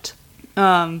sucked.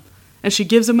 And she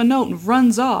gives him a note and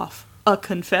runs off. A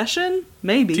confession?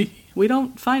 Maybe. We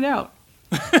don't find out.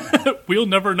 We'll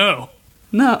never know.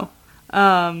 No.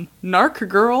 Narc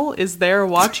Girl is there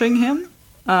watching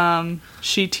him.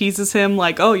 She teases him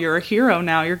like, oh, you're a hero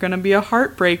now. You're going to be a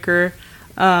heartbreaker.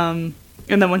 And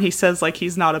then when he says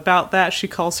he's not about that, she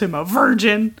calls him a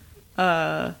virgin.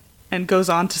 And goes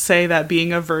on to say that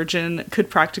being a virgin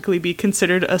could practically be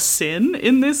considered a sin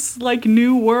in this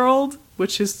new world,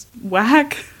 which is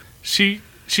whack. She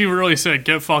really said,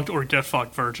 get fucked or get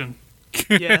fucked, virgin.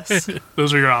 Yes.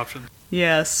 Those are your options.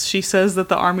 Yes, she says that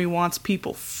the army wants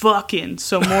people fucking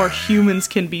so more humans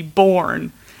can be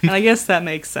born. And I guess that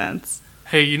makes sense.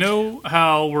 Hey, you know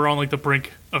how we're on the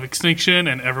brink of extinction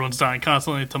and everyone's dying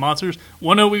constantly to monsters?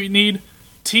 Wanna know what we need?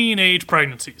 Teenage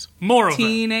pregnancies. More of them.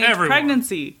 Teenage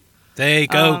pregnancy. They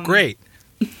go great.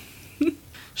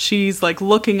 She's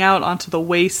looking out onto the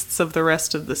wastes of the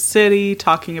rest of the city,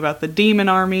 talking about the demon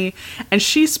army, and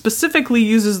she specifically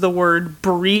uses the word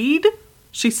breed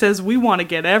She says, we want to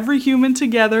get every human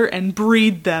together and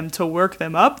breed them to work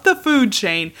them up the food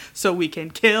chain so we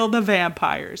can kill the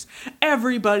vampires.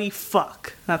 Everybody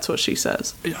fuck. That's what she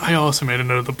says. I also made a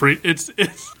note of the breed.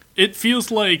 It feels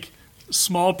like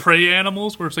small prey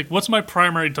animals where it's like, what's my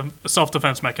primary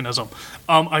self-defense mechanism?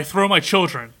 I throw my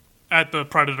children at the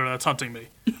predator that's hunting me.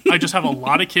 I just have a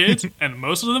lot of kids, and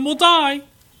most of them will die,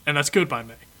 and that's good by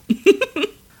me.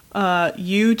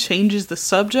 Yu changes the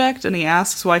subject, and he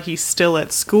asks why he's still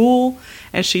at school,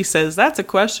 and she says, that's a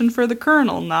question for the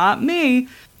colonel, not me.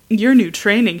 Your new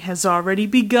training has already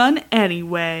begun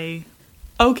anyway.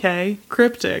 Okay,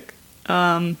 cryptic.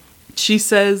 She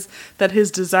says that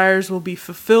his desires will be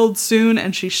fulfilled soon,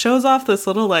 and she shows off this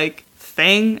little,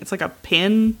 thing. It's like a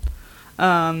pin.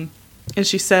 And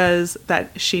she says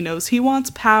that she knows he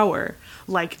wants power,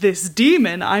 like this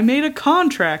demon I made a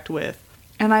contract with.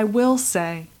 And I will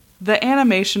say, the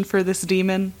animation for this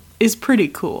demon is pretty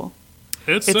cool.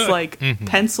 It's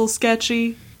pencil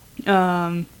sketchy,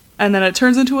 and then it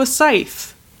turns into a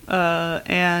scythe,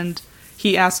 and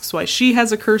he asks why she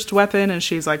has a cursed weapon, and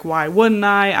she's like, why wouldn't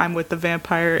I? I'm with the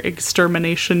Vampire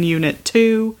Extermination Unit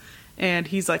 2, and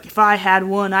he's like, if I had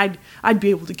one, I'd be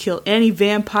able to kill any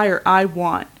vampire I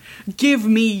want. Give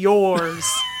me yours.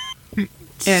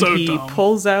 And so he dumb.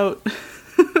 pulls out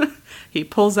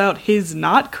his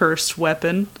not cursed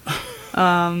weapon.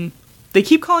 They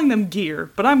keep calling them gear,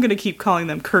 but I'm going to keep calling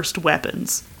them cursed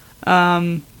weapons.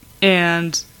 And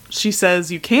she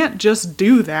says, you can't just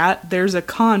do that. There's a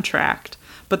contract.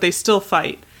 But they still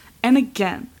fight. And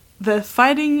again, the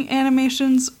fighting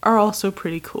animations are also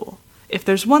pretty cool. If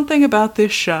there's one thing about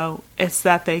this show, it's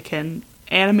that they can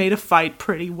animate a fight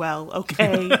pretty well,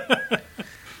 okay?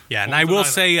 Yeah, and I will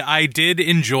say I did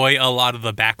enjoy a lot of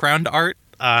the background art.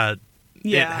 Yeah.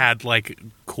 It had,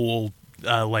 cool,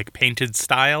 painted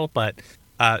style, but,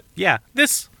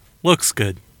 this looks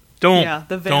good. Don't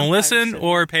listen City.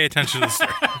 or pay attention to the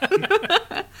story.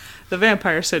 The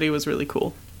Vampire City was really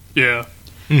cool. Yeah.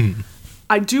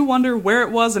 I do wonder where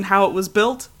it was and how it was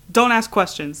built. Don't ask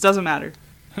questions. Doesn't matter.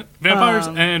 Vampires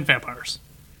and vampires.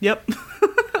 Yep.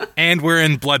 And we're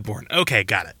in Bloodborne. Okay,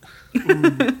 got it.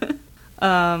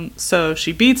 So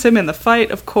she beats him in the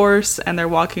fight, of course, and they're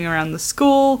walking around the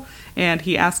school, and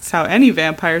he asks how any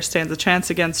vampire stands a chance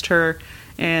against her,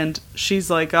 and she's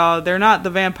like, oh, they're not the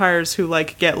vampires who,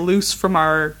 get loose from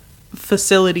our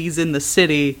facilities in the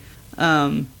city.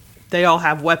 They all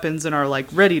have weapons and are,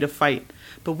 ready to fight.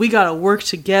 But we gotta work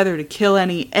together to kill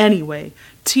anyway.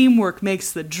 Teamwork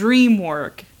makes the dream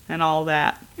work, and all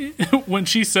that. When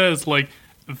she says,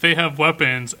 they have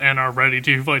weapons and are ready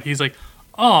to fight, he's like,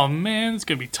 oh man, it's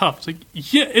gonna be tough. It's like,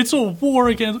 yeah, it's a war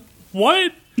against...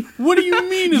 What? What do you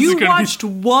mean You watched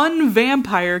one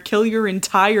vampire kill your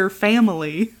entire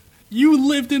family. You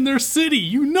lived in their city.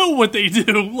 You know what they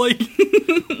do. What?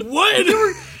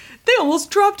 They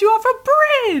almost dropped you off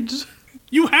a bridge.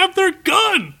 You have their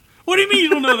gun. What do you mean you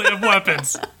don't know they have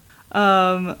weapons?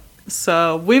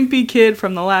 So Wimpy Kid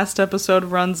from the last episode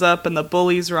runs up, and the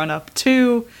bullies run up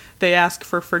too. They ask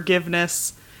for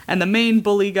forgiveness, and the main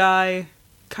bully guy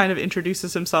kind of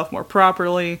introduces himself more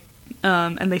properly.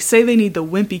 And they say they need the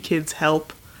Wimpy Kid's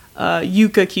help.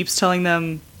 Yuka keeps telling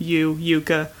them,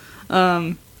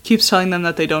 keeps telling them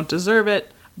that they don't deserve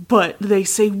it, but they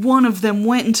say one of them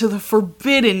went into the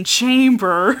Forbidden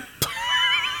Chamber.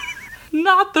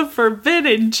 Not the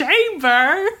Forbidden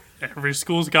Chamber! Every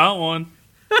school's got one.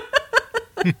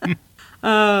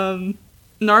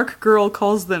 Narc Girl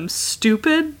calls them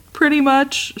stupid, pretty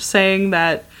much, saying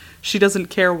that she doesn't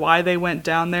care why they went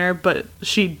down there, but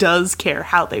she does care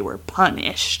how they were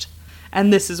punished.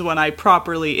 And this is when I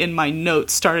properly, in my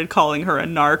notes, started calling her a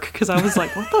narc, because I was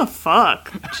like, what the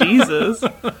fuck? Jesus.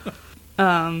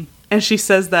 And she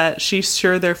says that she's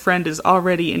sure their friend is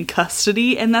already in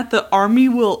custody, and that the army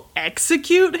will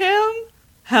execute him?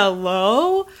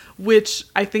 Hello? Which,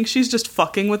 I think she's just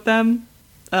fucking with them.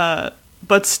 But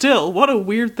still, what a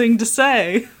weird thing to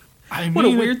say. What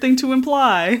a weird thing to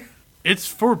imply. It's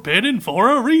forbidden for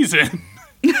a reason.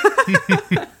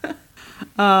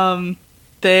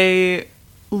 They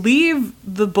leave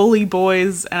the bully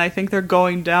boys, and I think they're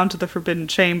going down to the Forbidden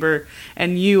Chamber,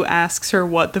 and Yu asks her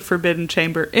what the Forbidden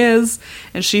Chamber is,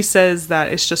 and she says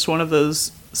that it's just one of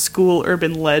those school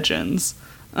urban legends.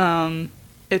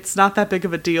 It's not that big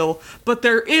of a deal, but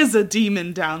there is a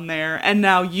demon down there, and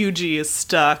now Yuji is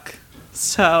stuck.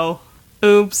 So,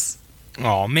 oops.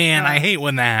 Oh man, I hate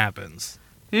when that happens.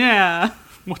 Yeah.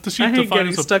 What does she I hate define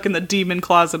getting as stuck in the demon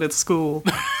closet at school.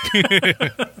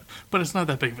 But it's not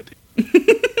that big of a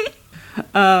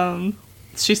deal.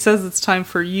 She says it's time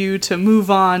for Yu to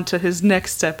move on to his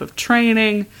next step of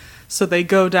training. So they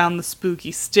go down the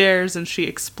spooky stairs, and she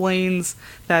explains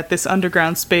that this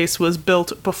underground space was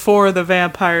built before the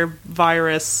vampire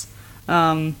virus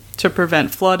to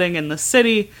prevent flooding in the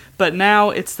city, but now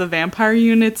it's the vampire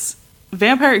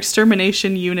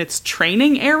extermination unit's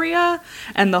training area,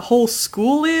 and the whole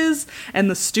school is, and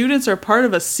the students are part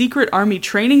of a secret army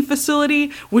training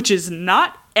facility, which is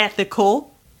not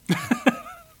ethical.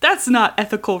 That's not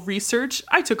ethical research.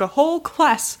 I took a whole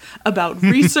class about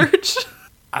research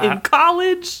in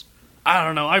college. I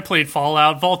don't know. I played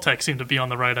Fallout. Vault-Tec seemed to be on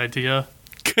the right idea.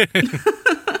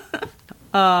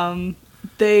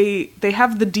 They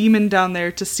have the demon down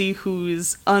there to see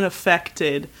who's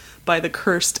unaffected by the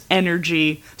cursed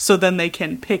energy, so then they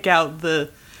can pick out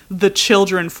the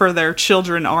children for their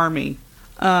children army.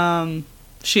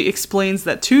 She explains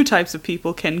that 2 types of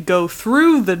people can go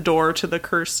through the door to the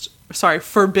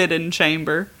forbidden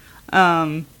chamber.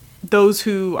 Those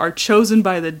who are chosen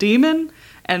by the demon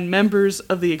and members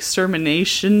of the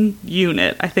extermination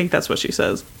unit. I think that's what she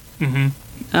says.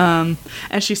 Mm-hmm.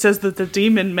 And she says that the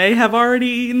demon may have already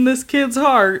eaten this kid's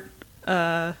heart.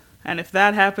 And if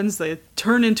that happens, they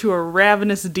turn into a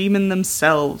ravenous demon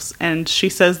themselves. And she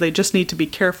says they just need to be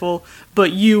careful,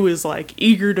 but Yu is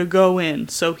eager to go in.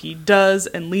 So he does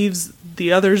and leaves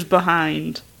the others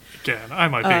behind. Again, I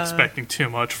might be expecting too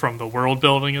much from the world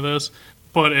building of this,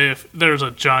 but if there's a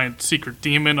giant secret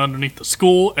demon underneath the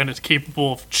school and it's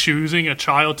capable of choosing a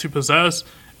child to possess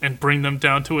and bring them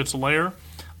down to its lair,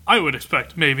 I would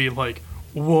expect maybe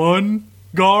 1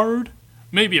 guard,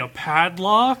 maybe a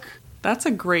padlock. That's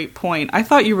a great point. I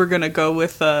thought you were going to go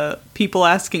with people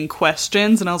asking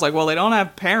questions, and I was like, well, they don't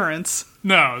have parents.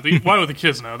 No, why would the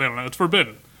kids know? They don't know. It's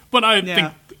forbidden. But I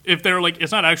think if they're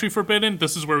it's not actually forbidden,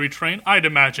 this is where we train, I'd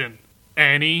imagine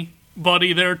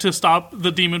anybody there to stop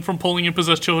the demon from pulling and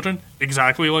possess children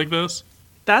exactly like this.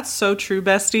 That's so true,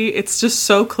 bestie. It's just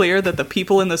so clear that the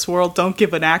people in this world don't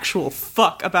give an actual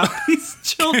fuck about these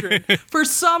children for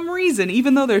some reason,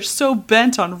 even though they're so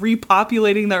bent on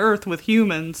repopulating the earth with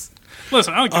humans.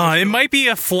 Listen, I don't give it might be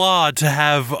a flaw to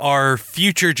have our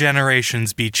future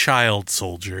generations be child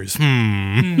soldiers.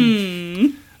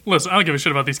 Listen, I don't give a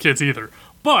shit about these kids either.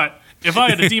 But if I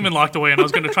had a demon locked away and I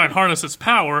was going to try and harness its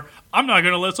power, I'm not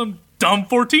going to let some dumb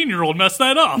 14-year-old mess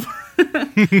that up.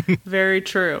 Very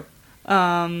true.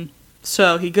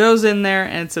 So he goes in there,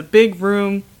 and it's a big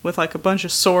room with a bunch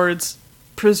of swords,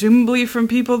 presumably from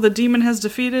people the demon has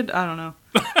defeated. I don't know.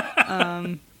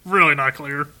 Really not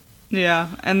clear. Yeah,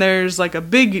 and there's a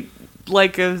big,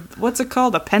 what's it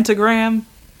called? A pentagram?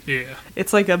 Yeah.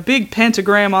 It's a big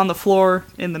pentagram on the floor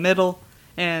in the middle,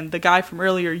 and the guy from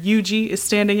earlier, Yuji, is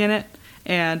standing in it,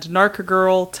 and Narc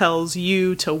Girl tells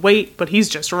Yu to wait, but he's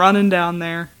just running down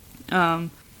there.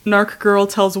 Narc Girl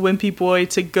tells Wimpy Boy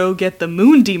to go get the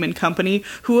Moon Demon Company,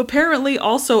 who apparently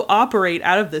also operate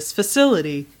out of this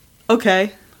facility.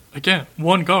 Okay. Again,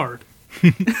 1 guard.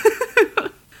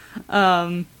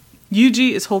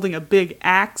 Yuji is holding a big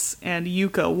axe, and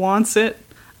Yuka wants it.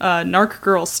 Narc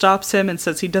Girl stops him and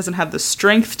says he doesn't have the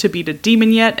strength to beat a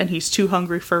demon yet, and he's too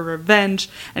hungry for revenge,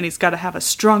 and he's got to have a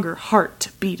stronger heart to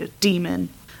beat a demon.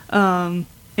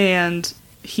 And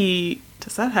he...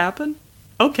 Does that happen?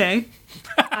 Okay.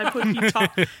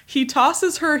 He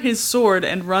tosses her his sword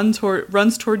and runs toward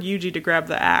Yuji to grab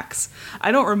the axe.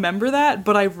 I don't remember that,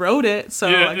 but I wrote it, so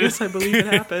I guess I believe it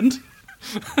happened.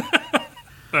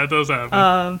 That does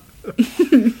happen.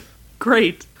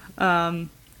 Great. And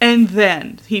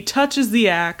then he touches the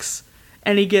axe,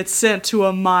 and he gets sent to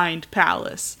a mind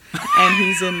palace. And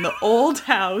he's in the old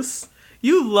house.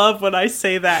 You love when I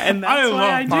say that, and that's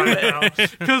why I do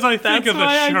it. Because I think of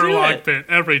the Sherlock bit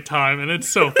every time, and it's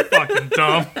so fucking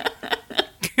dumb.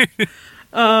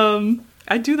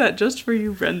 I do that just for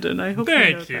you, Brendan. I hope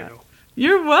Thank you know you. that.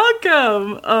 You're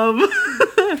welcome.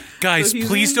 Guys,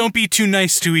 please don't be too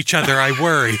nice to each other. I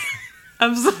worry.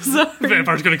 I'm so sorry. The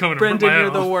vampire's gonna come in and Brendan, rip my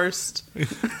you're house. the worst.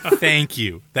 Thank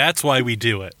you. That's why we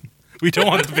do it. We don't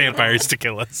want the vampires to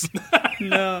kill us.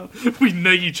 No. We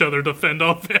nag each other to fend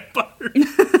off vampires.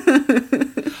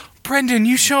 Brendan,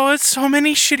 you show us so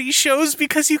many shitty shows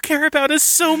because you care about us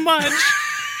so much.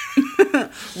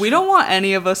 We don't want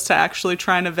any of us to actually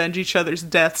try and avenge each other's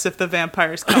deaths if the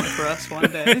vampires come for us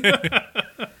one day.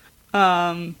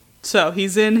 So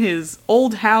he's in his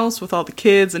old house with all the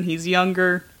kids, and he's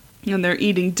younger, and they're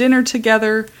eating dinner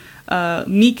together.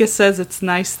 Mika says it's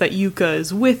nice that Yuka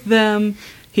is with them.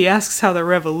 He asks how the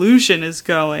revolution is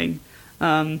going.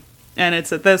 And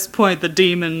it's at this point the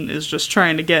demon is just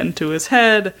trying to get into his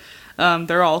head.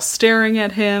 They're all staring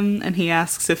at him, and he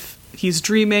asks if he's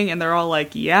dreaming, and they're all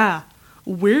like, yeah,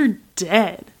 we're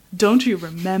dead. Don't you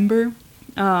remember?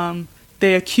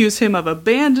 They accuse him of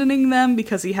abandoning them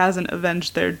because he hasn't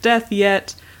avenged their death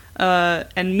yet.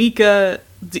 And Mika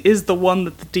is the one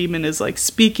that the demon is like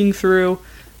speaking through.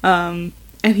 And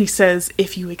he says,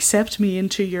 if you accept me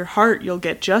into your heart, you'll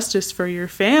get justice for your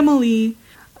family.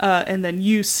 And then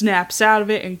Yu snaps out of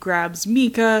it and grabs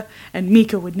Mika, and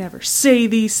Mika would never say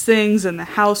these things, and the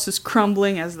house is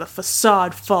crumbling as the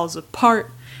facade falls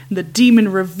apart. The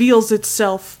demon reveals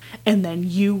itself, and then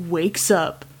Yu wakes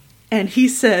up, and he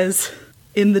says,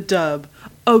 in the dub,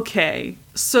 okay,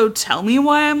 so tell me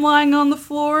why I'm lying on the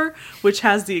floor, which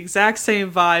has the exact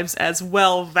same vibes as,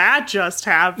 well, that just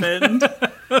happened.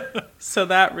 So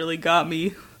that really got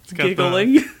me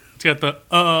giggling. It's got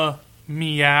the,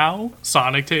 meow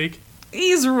Sonic take.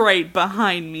 He's right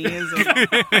behind me, isn't he?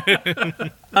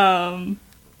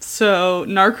 So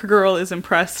Narc Girl is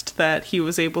impressed that he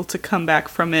was able to come back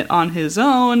from it on his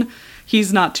own.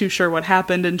 He's not too sure what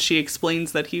happened, and she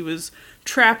explains that he was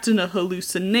trapped in a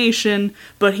hallucination,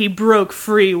 but he broke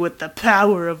free with the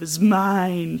power of his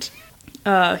mind.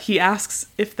 He asks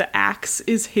if the axe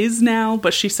is his now,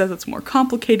 but she says it's more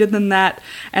complicated than that,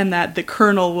 and that the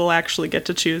Colonel will actually get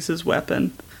to choose his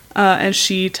weapon. And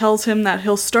she tells him that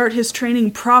he'll start his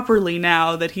training properly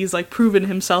now that he's, like, proven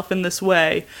himself in this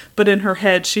way. But in her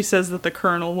head, she says that the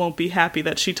Colonel won't be happy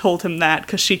that she told him that,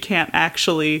 because she can't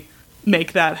actually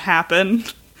make that happen.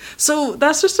 So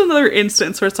that's just another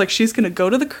instance where it's like she's gonna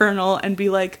go to the Colonel and be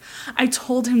like, I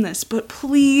told him this, but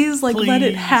please, like, let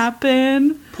it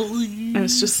happen. Please. And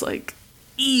it's just like,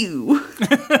 ew.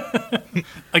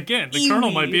 Again, the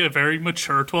Colonel might be a very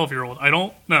mature 12-year-old. I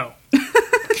don't know.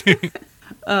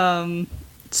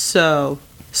 So,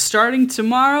 starting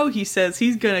tomorrow, he says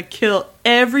he's gonna kill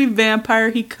every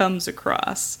vampire he comes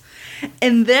across.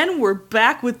 And then we're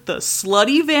back with the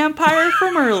slutty vampire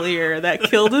from earlier that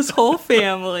killed his whole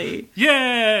family.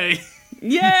 Yay!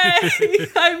 Yay!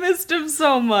 I missed him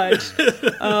so much.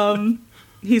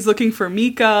 He's looking for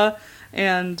Mika,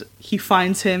 and he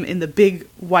finds him in the big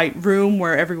white room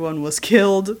where everyone was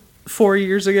killed 4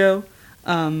 years ago.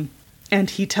 And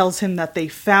he tells him that they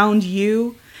found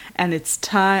you, and it's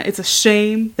a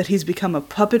shame that he's become a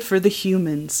puppet for the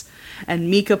humans.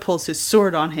 And Mika pulls his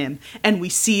sword on him, and we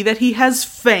see that he has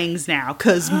fangs now,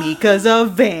 because Mika's a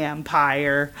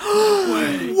vampire.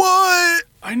 Wait. What?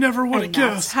 I never would have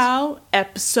guessed. That's how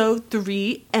episode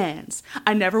 3 ends.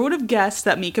 I never would have guessed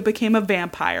that Mika became a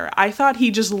vampire. I thought he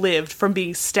just lived from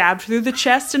being stabbed through the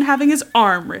chest and having his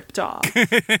arm ripped off.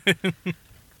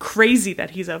 Crazy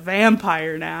that he's a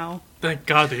vampire now. Thank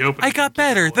God the opening. I got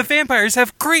better. The vampires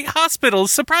have great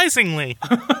hospitals, surprisingly.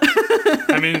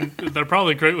 I mean, they're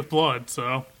probably great with blood,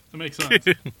 so that makes sense.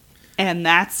 And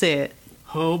that's it.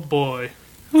 Oh boy.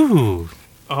 Ooh.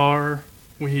 Are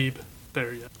we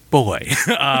there yet? Boy.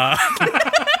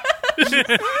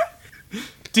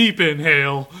 Deep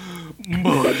inhale.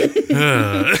 Boy.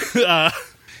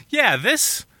 Yeah,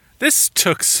 this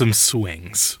took some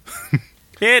swings.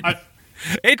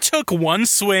 It took one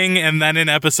swing, and then in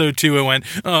episode 2 it went,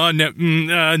 oh,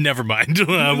 never mind.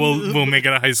 We'll make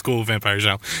it a high school vampire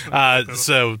show.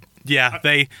 So, yeah,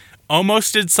 they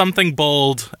almost did something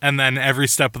bold, and then every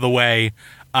step of the way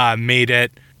made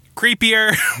it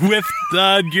creepier with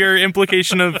your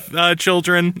implication of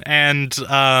children, and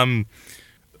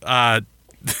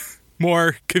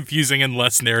more confusing and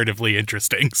less narratively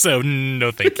interesting. So,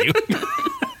 no thank you.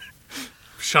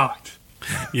 Shocked.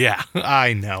 Yeah,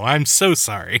 I know. I'm so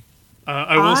sorry.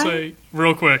 I will say,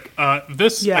 real quick,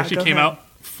 this actually came out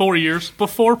 4 years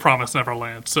before Promise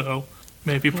Neverland, so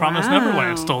maybe Promise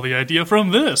Neverland stole the idea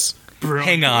from this. Brilliant.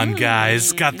 Hang on,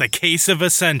 guys. Got the case of a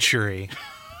century.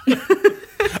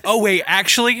 Oh, wait,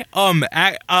 actually,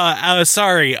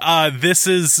 sorry. This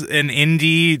is an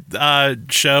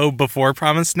indie show before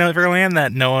Promised Neverland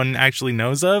that no one actually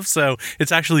knows of, so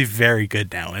it's actually very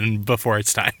good now and before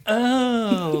its time.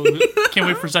 Oh. Can't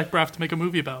wait for Zach Braff to make a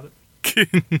movie about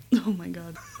it. Oh my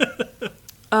god.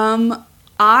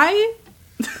 I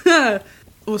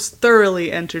was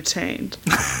thoroughly entertained.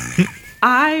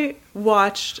 I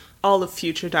watched all of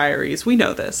Future Diaries. We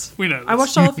know this. I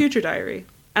watched all of Future Diary.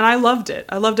 And I loved it.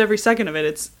 I loved every second of it.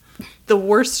 It's the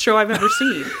worst show I've ever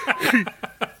seen.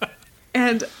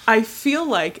 And I feel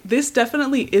like this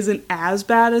definitely isn't as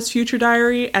bad as Future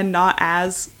Diary and not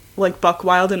as, like, buck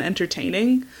wild and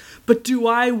entertaining. But do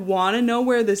I want to know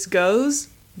where this goes?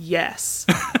 Yes.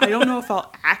 I don't know if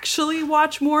I'll actually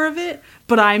watch more of it,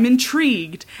 but I'm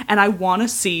intrigued. And I want to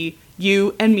see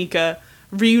Yu and Mika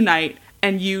reunite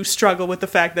and Yu struggle with the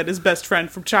fact that his best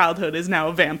friend from childhood is now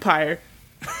a vampire.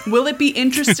 Will it be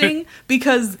interesting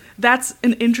because that's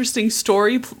an interesting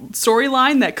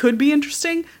storyline that could be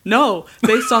interesting? No,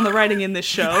 based on the writing in this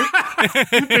show.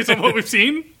 Based on what we've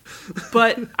seen?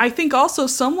 But I think also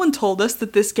someone told us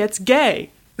that this gets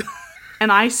gay.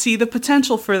 And I see the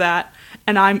potential for that,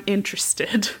 and I'm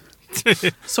interested.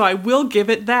 So I will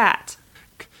give it that.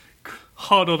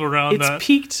 Huddled around It's that.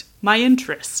 piqued my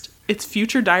interest. It's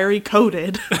Future Diary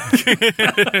coded.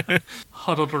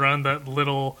 Huddled around that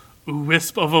little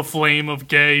wisp of a flame of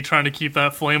gay, trying to keep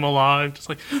that flame alive. Just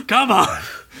like, come on!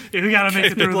 We gotta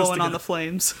make it through this Blowing together. on the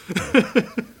flames.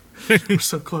 We're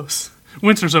so close.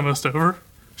 Winter's almost over.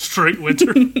 Straight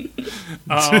winter.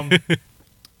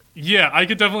 Yeah, I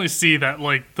could definitely see that,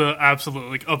 like, the absolute,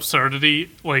 like,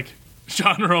 absurdity, like,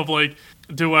 genre of, like,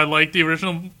 do I like the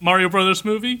original Mario Brothers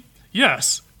movie?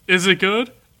 Yes. Is it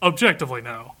good? Objectively,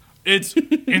 no. It's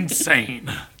insane.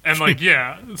 And, like,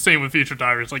 yeah, same with Future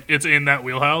Diaries. Like, it's in that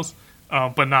wheelhouse,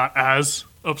 but not as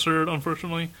absurd,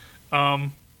 unfortunately.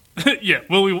 Yeah,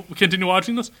 will we continue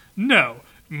watching this? No.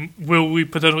 Will we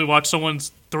potentially watch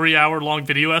someone's 3-hour-long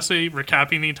video essay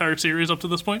recapping the entire series up to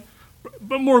this point?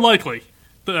 But more likely.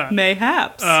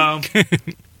 Mayhaps.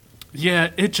 Yeah,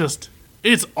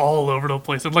 it's all over the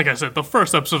place. And like I said, the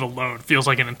first episode alone feels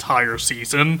like an entire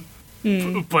season,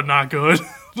 but not good.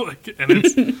 Like,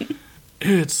 and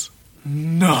it's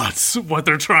nuts what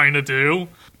they're trying to do.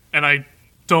 And I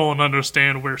don't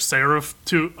understand where Seraph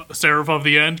of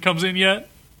the End comes in yet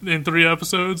in 3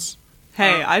 episodes.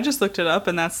 Hey, I just looked it up,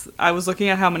 and I was looking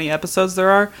at how many episodes there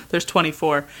are. There's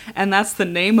 24. And that's the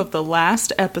name of the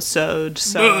last episode,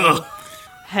 so...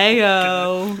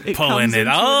 Hey-o. Pulling it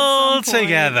all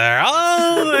together.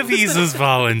 All the pieces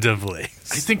fall into place.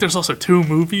 I think there's also 2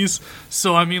 movies.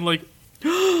 So, I mean, like,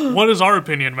 what does our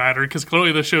opinion matter? Because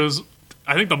clearly the show's...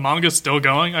 I think the manga's still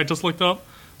going. I just looked up.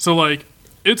 So, like,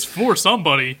 it's for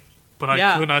somebody, but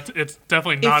I could not... It's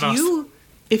definitely not us.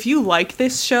 If you like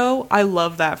this show, I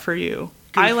love that for you.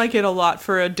 I like it a lot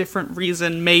for a different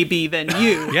reason, maybe, than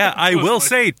you. Yeah, I will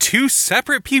say 2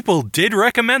 separate people did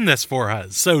recommend this for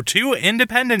us. So 2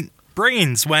 independent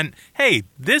brains went, hey,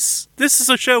 this is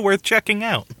a show worth checking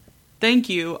out. Thank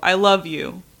you. I love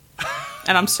you.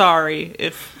 And I'm sorry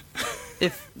if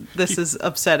this is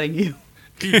upsetting you.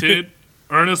 He did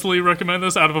earnestly recommend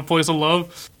this out of a place of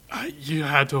love. You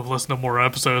had to have listened to more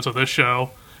episodes of this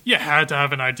show. You had to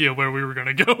have an idea where we were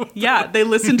going to go. Yeah, they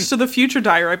listened to the Future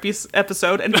Diary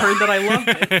episode and heard that I loved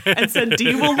it and said,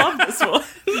 Dee will love this one.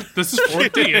 This is for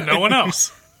Dee and no one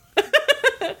else.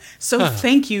 So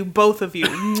thank you, both of you.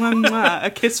 Mwah, mwah. A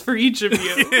kiss for each of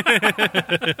you.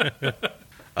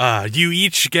 You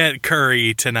each get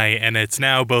curry tonight, and it's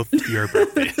now both your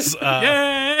birthdays.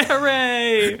 Yay!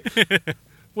 Hooray!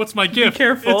 What's my gift? Be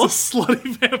careful. It's a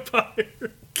slutty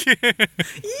vampire.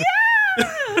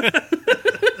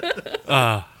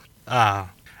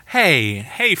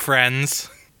 Hey, friends.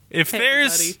 If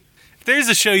buddy. there's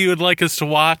a show you would like us to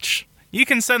watch, you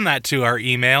can send that to our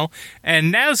email.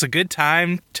 And now's a good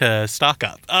time to stock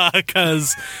up,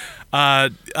 because,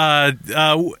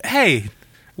 hey,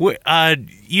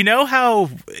 you know how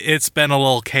it's been a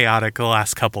little chaotic the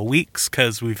last couple weeks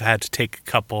because we've had to take a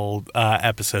couple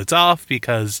episodes off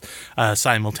because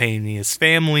simultaneous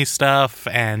family stuff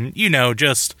and,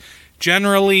 just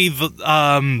generally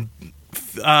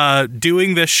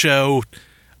doing this show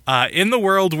in the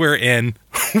world we're in,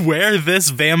 where this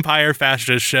vampire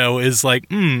fascist show is like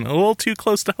a little too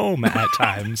close to home at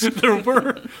times. There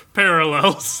were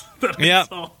parallels that I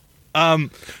saw.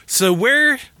 So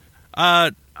we're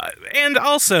and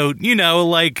also,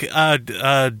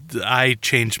 I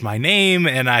changed my name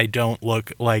and I don't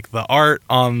look like the art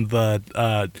on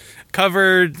the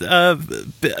cover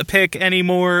pic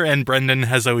anymore, and Brendan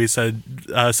has always said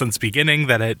since beginning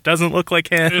that it doesn't look like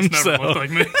him. It's never looked like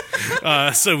me.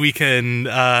 So we can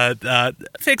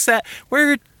fix that.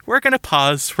 We're gonna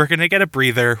pause. We're gonna get a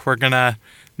breather. We're gonna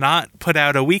not put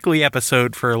out a weekly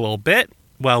episode for a little bit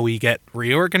while we get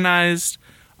reorganized,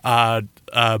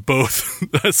 both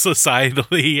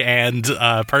societally and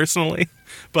personally.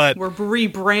 But we're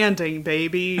rebranding,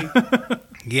 baby.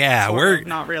 Yeah, we're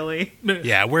not really.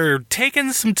 Yeah, we're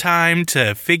taking some time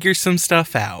to figure some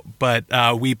stuff out, but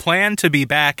we plan to be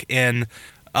back in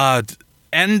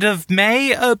end of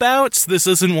May about. This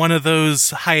isn't one of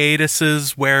those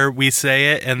hiatuses where we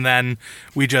say it and then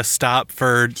we just stop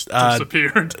for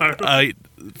disappear entirely.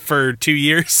 For 2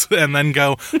 years and then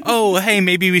go, oh, hey,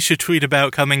 maybe we should tweet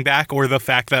about coming back, or the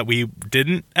fact that we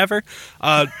didn't ever.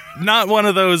 Not one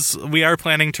of those. We are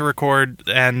planning to record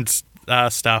and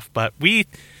stuff, but we're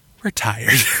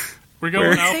tired. We're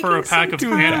going out for a pack of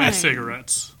time. handmade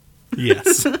cigarettes.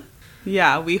 Yes.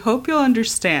 Yeah, we hope you'll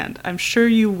understand. I'm sure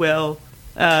you will.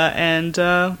 And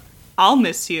I'll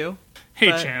miss you.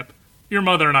 Hey, but... champ. Your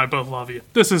mother and I both love you.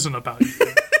 This isn't about you.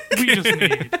 We just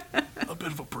need a bit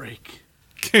of a break.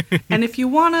 And if you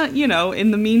want to,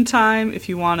 in the meantime, if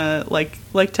you want to,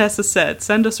 like Tessa said,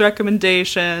 send us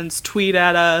recommendations, tweet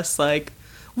at us,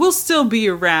 we'll still be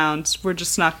around. We're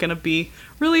just not going to be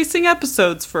releasing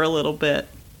episodes for a little bit.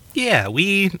 Yeah,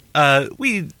 it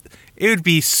would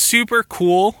be super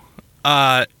cool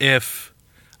if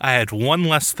I had one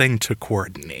less thing to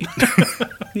coordinate.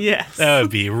 Yes. That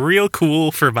would be real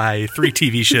cool for my 3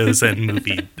 TV shows and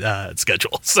movie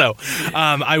schedule. So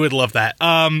I would love that.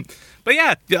 But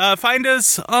yeah, find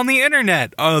us on the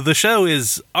internet. The show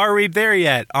is Are We There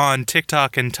Yet on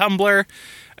TikTok and Tumblr,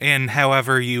 and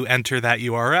however you enter that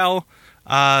URL.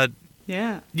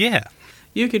 Yeah.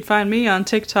 You can find me on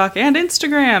TikTok and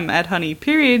Instagram at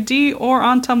honey.d or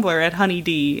on Tumblr at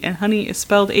honeyd. And honey is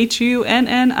spelled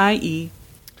HUNNIE.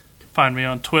 Find me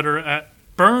on Twitter at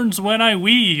Burns When I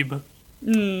Weeb.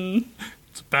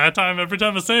 It's a bad time every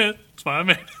time I say it. That's why I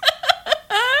made it.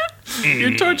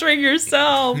 You're torturing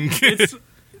yourself.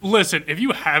 Listen, if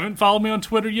you haven't followed me on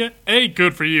Twitter yet, A,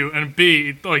 good for you, and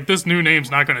B, this new name's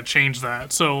not going to change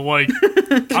that. So, I'm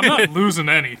not losing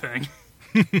anything.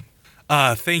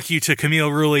 Thank you to Camille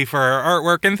Ruley for our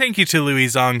artwork, and thank you to Louis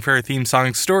Zong for our theme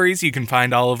song stories. You can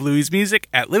find all of Louis' music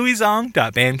at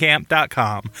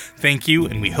louiszong.bandcamp.com. Thank you,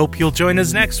 and we hope you'll join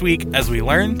us next week as we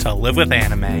learn to live with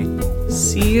anime.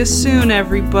 See you soon,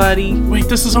 everybody. Wait,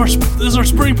 this is our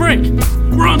spring break.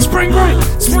 We're on spring break.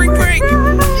 Spring break!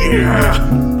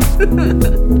 Yeah!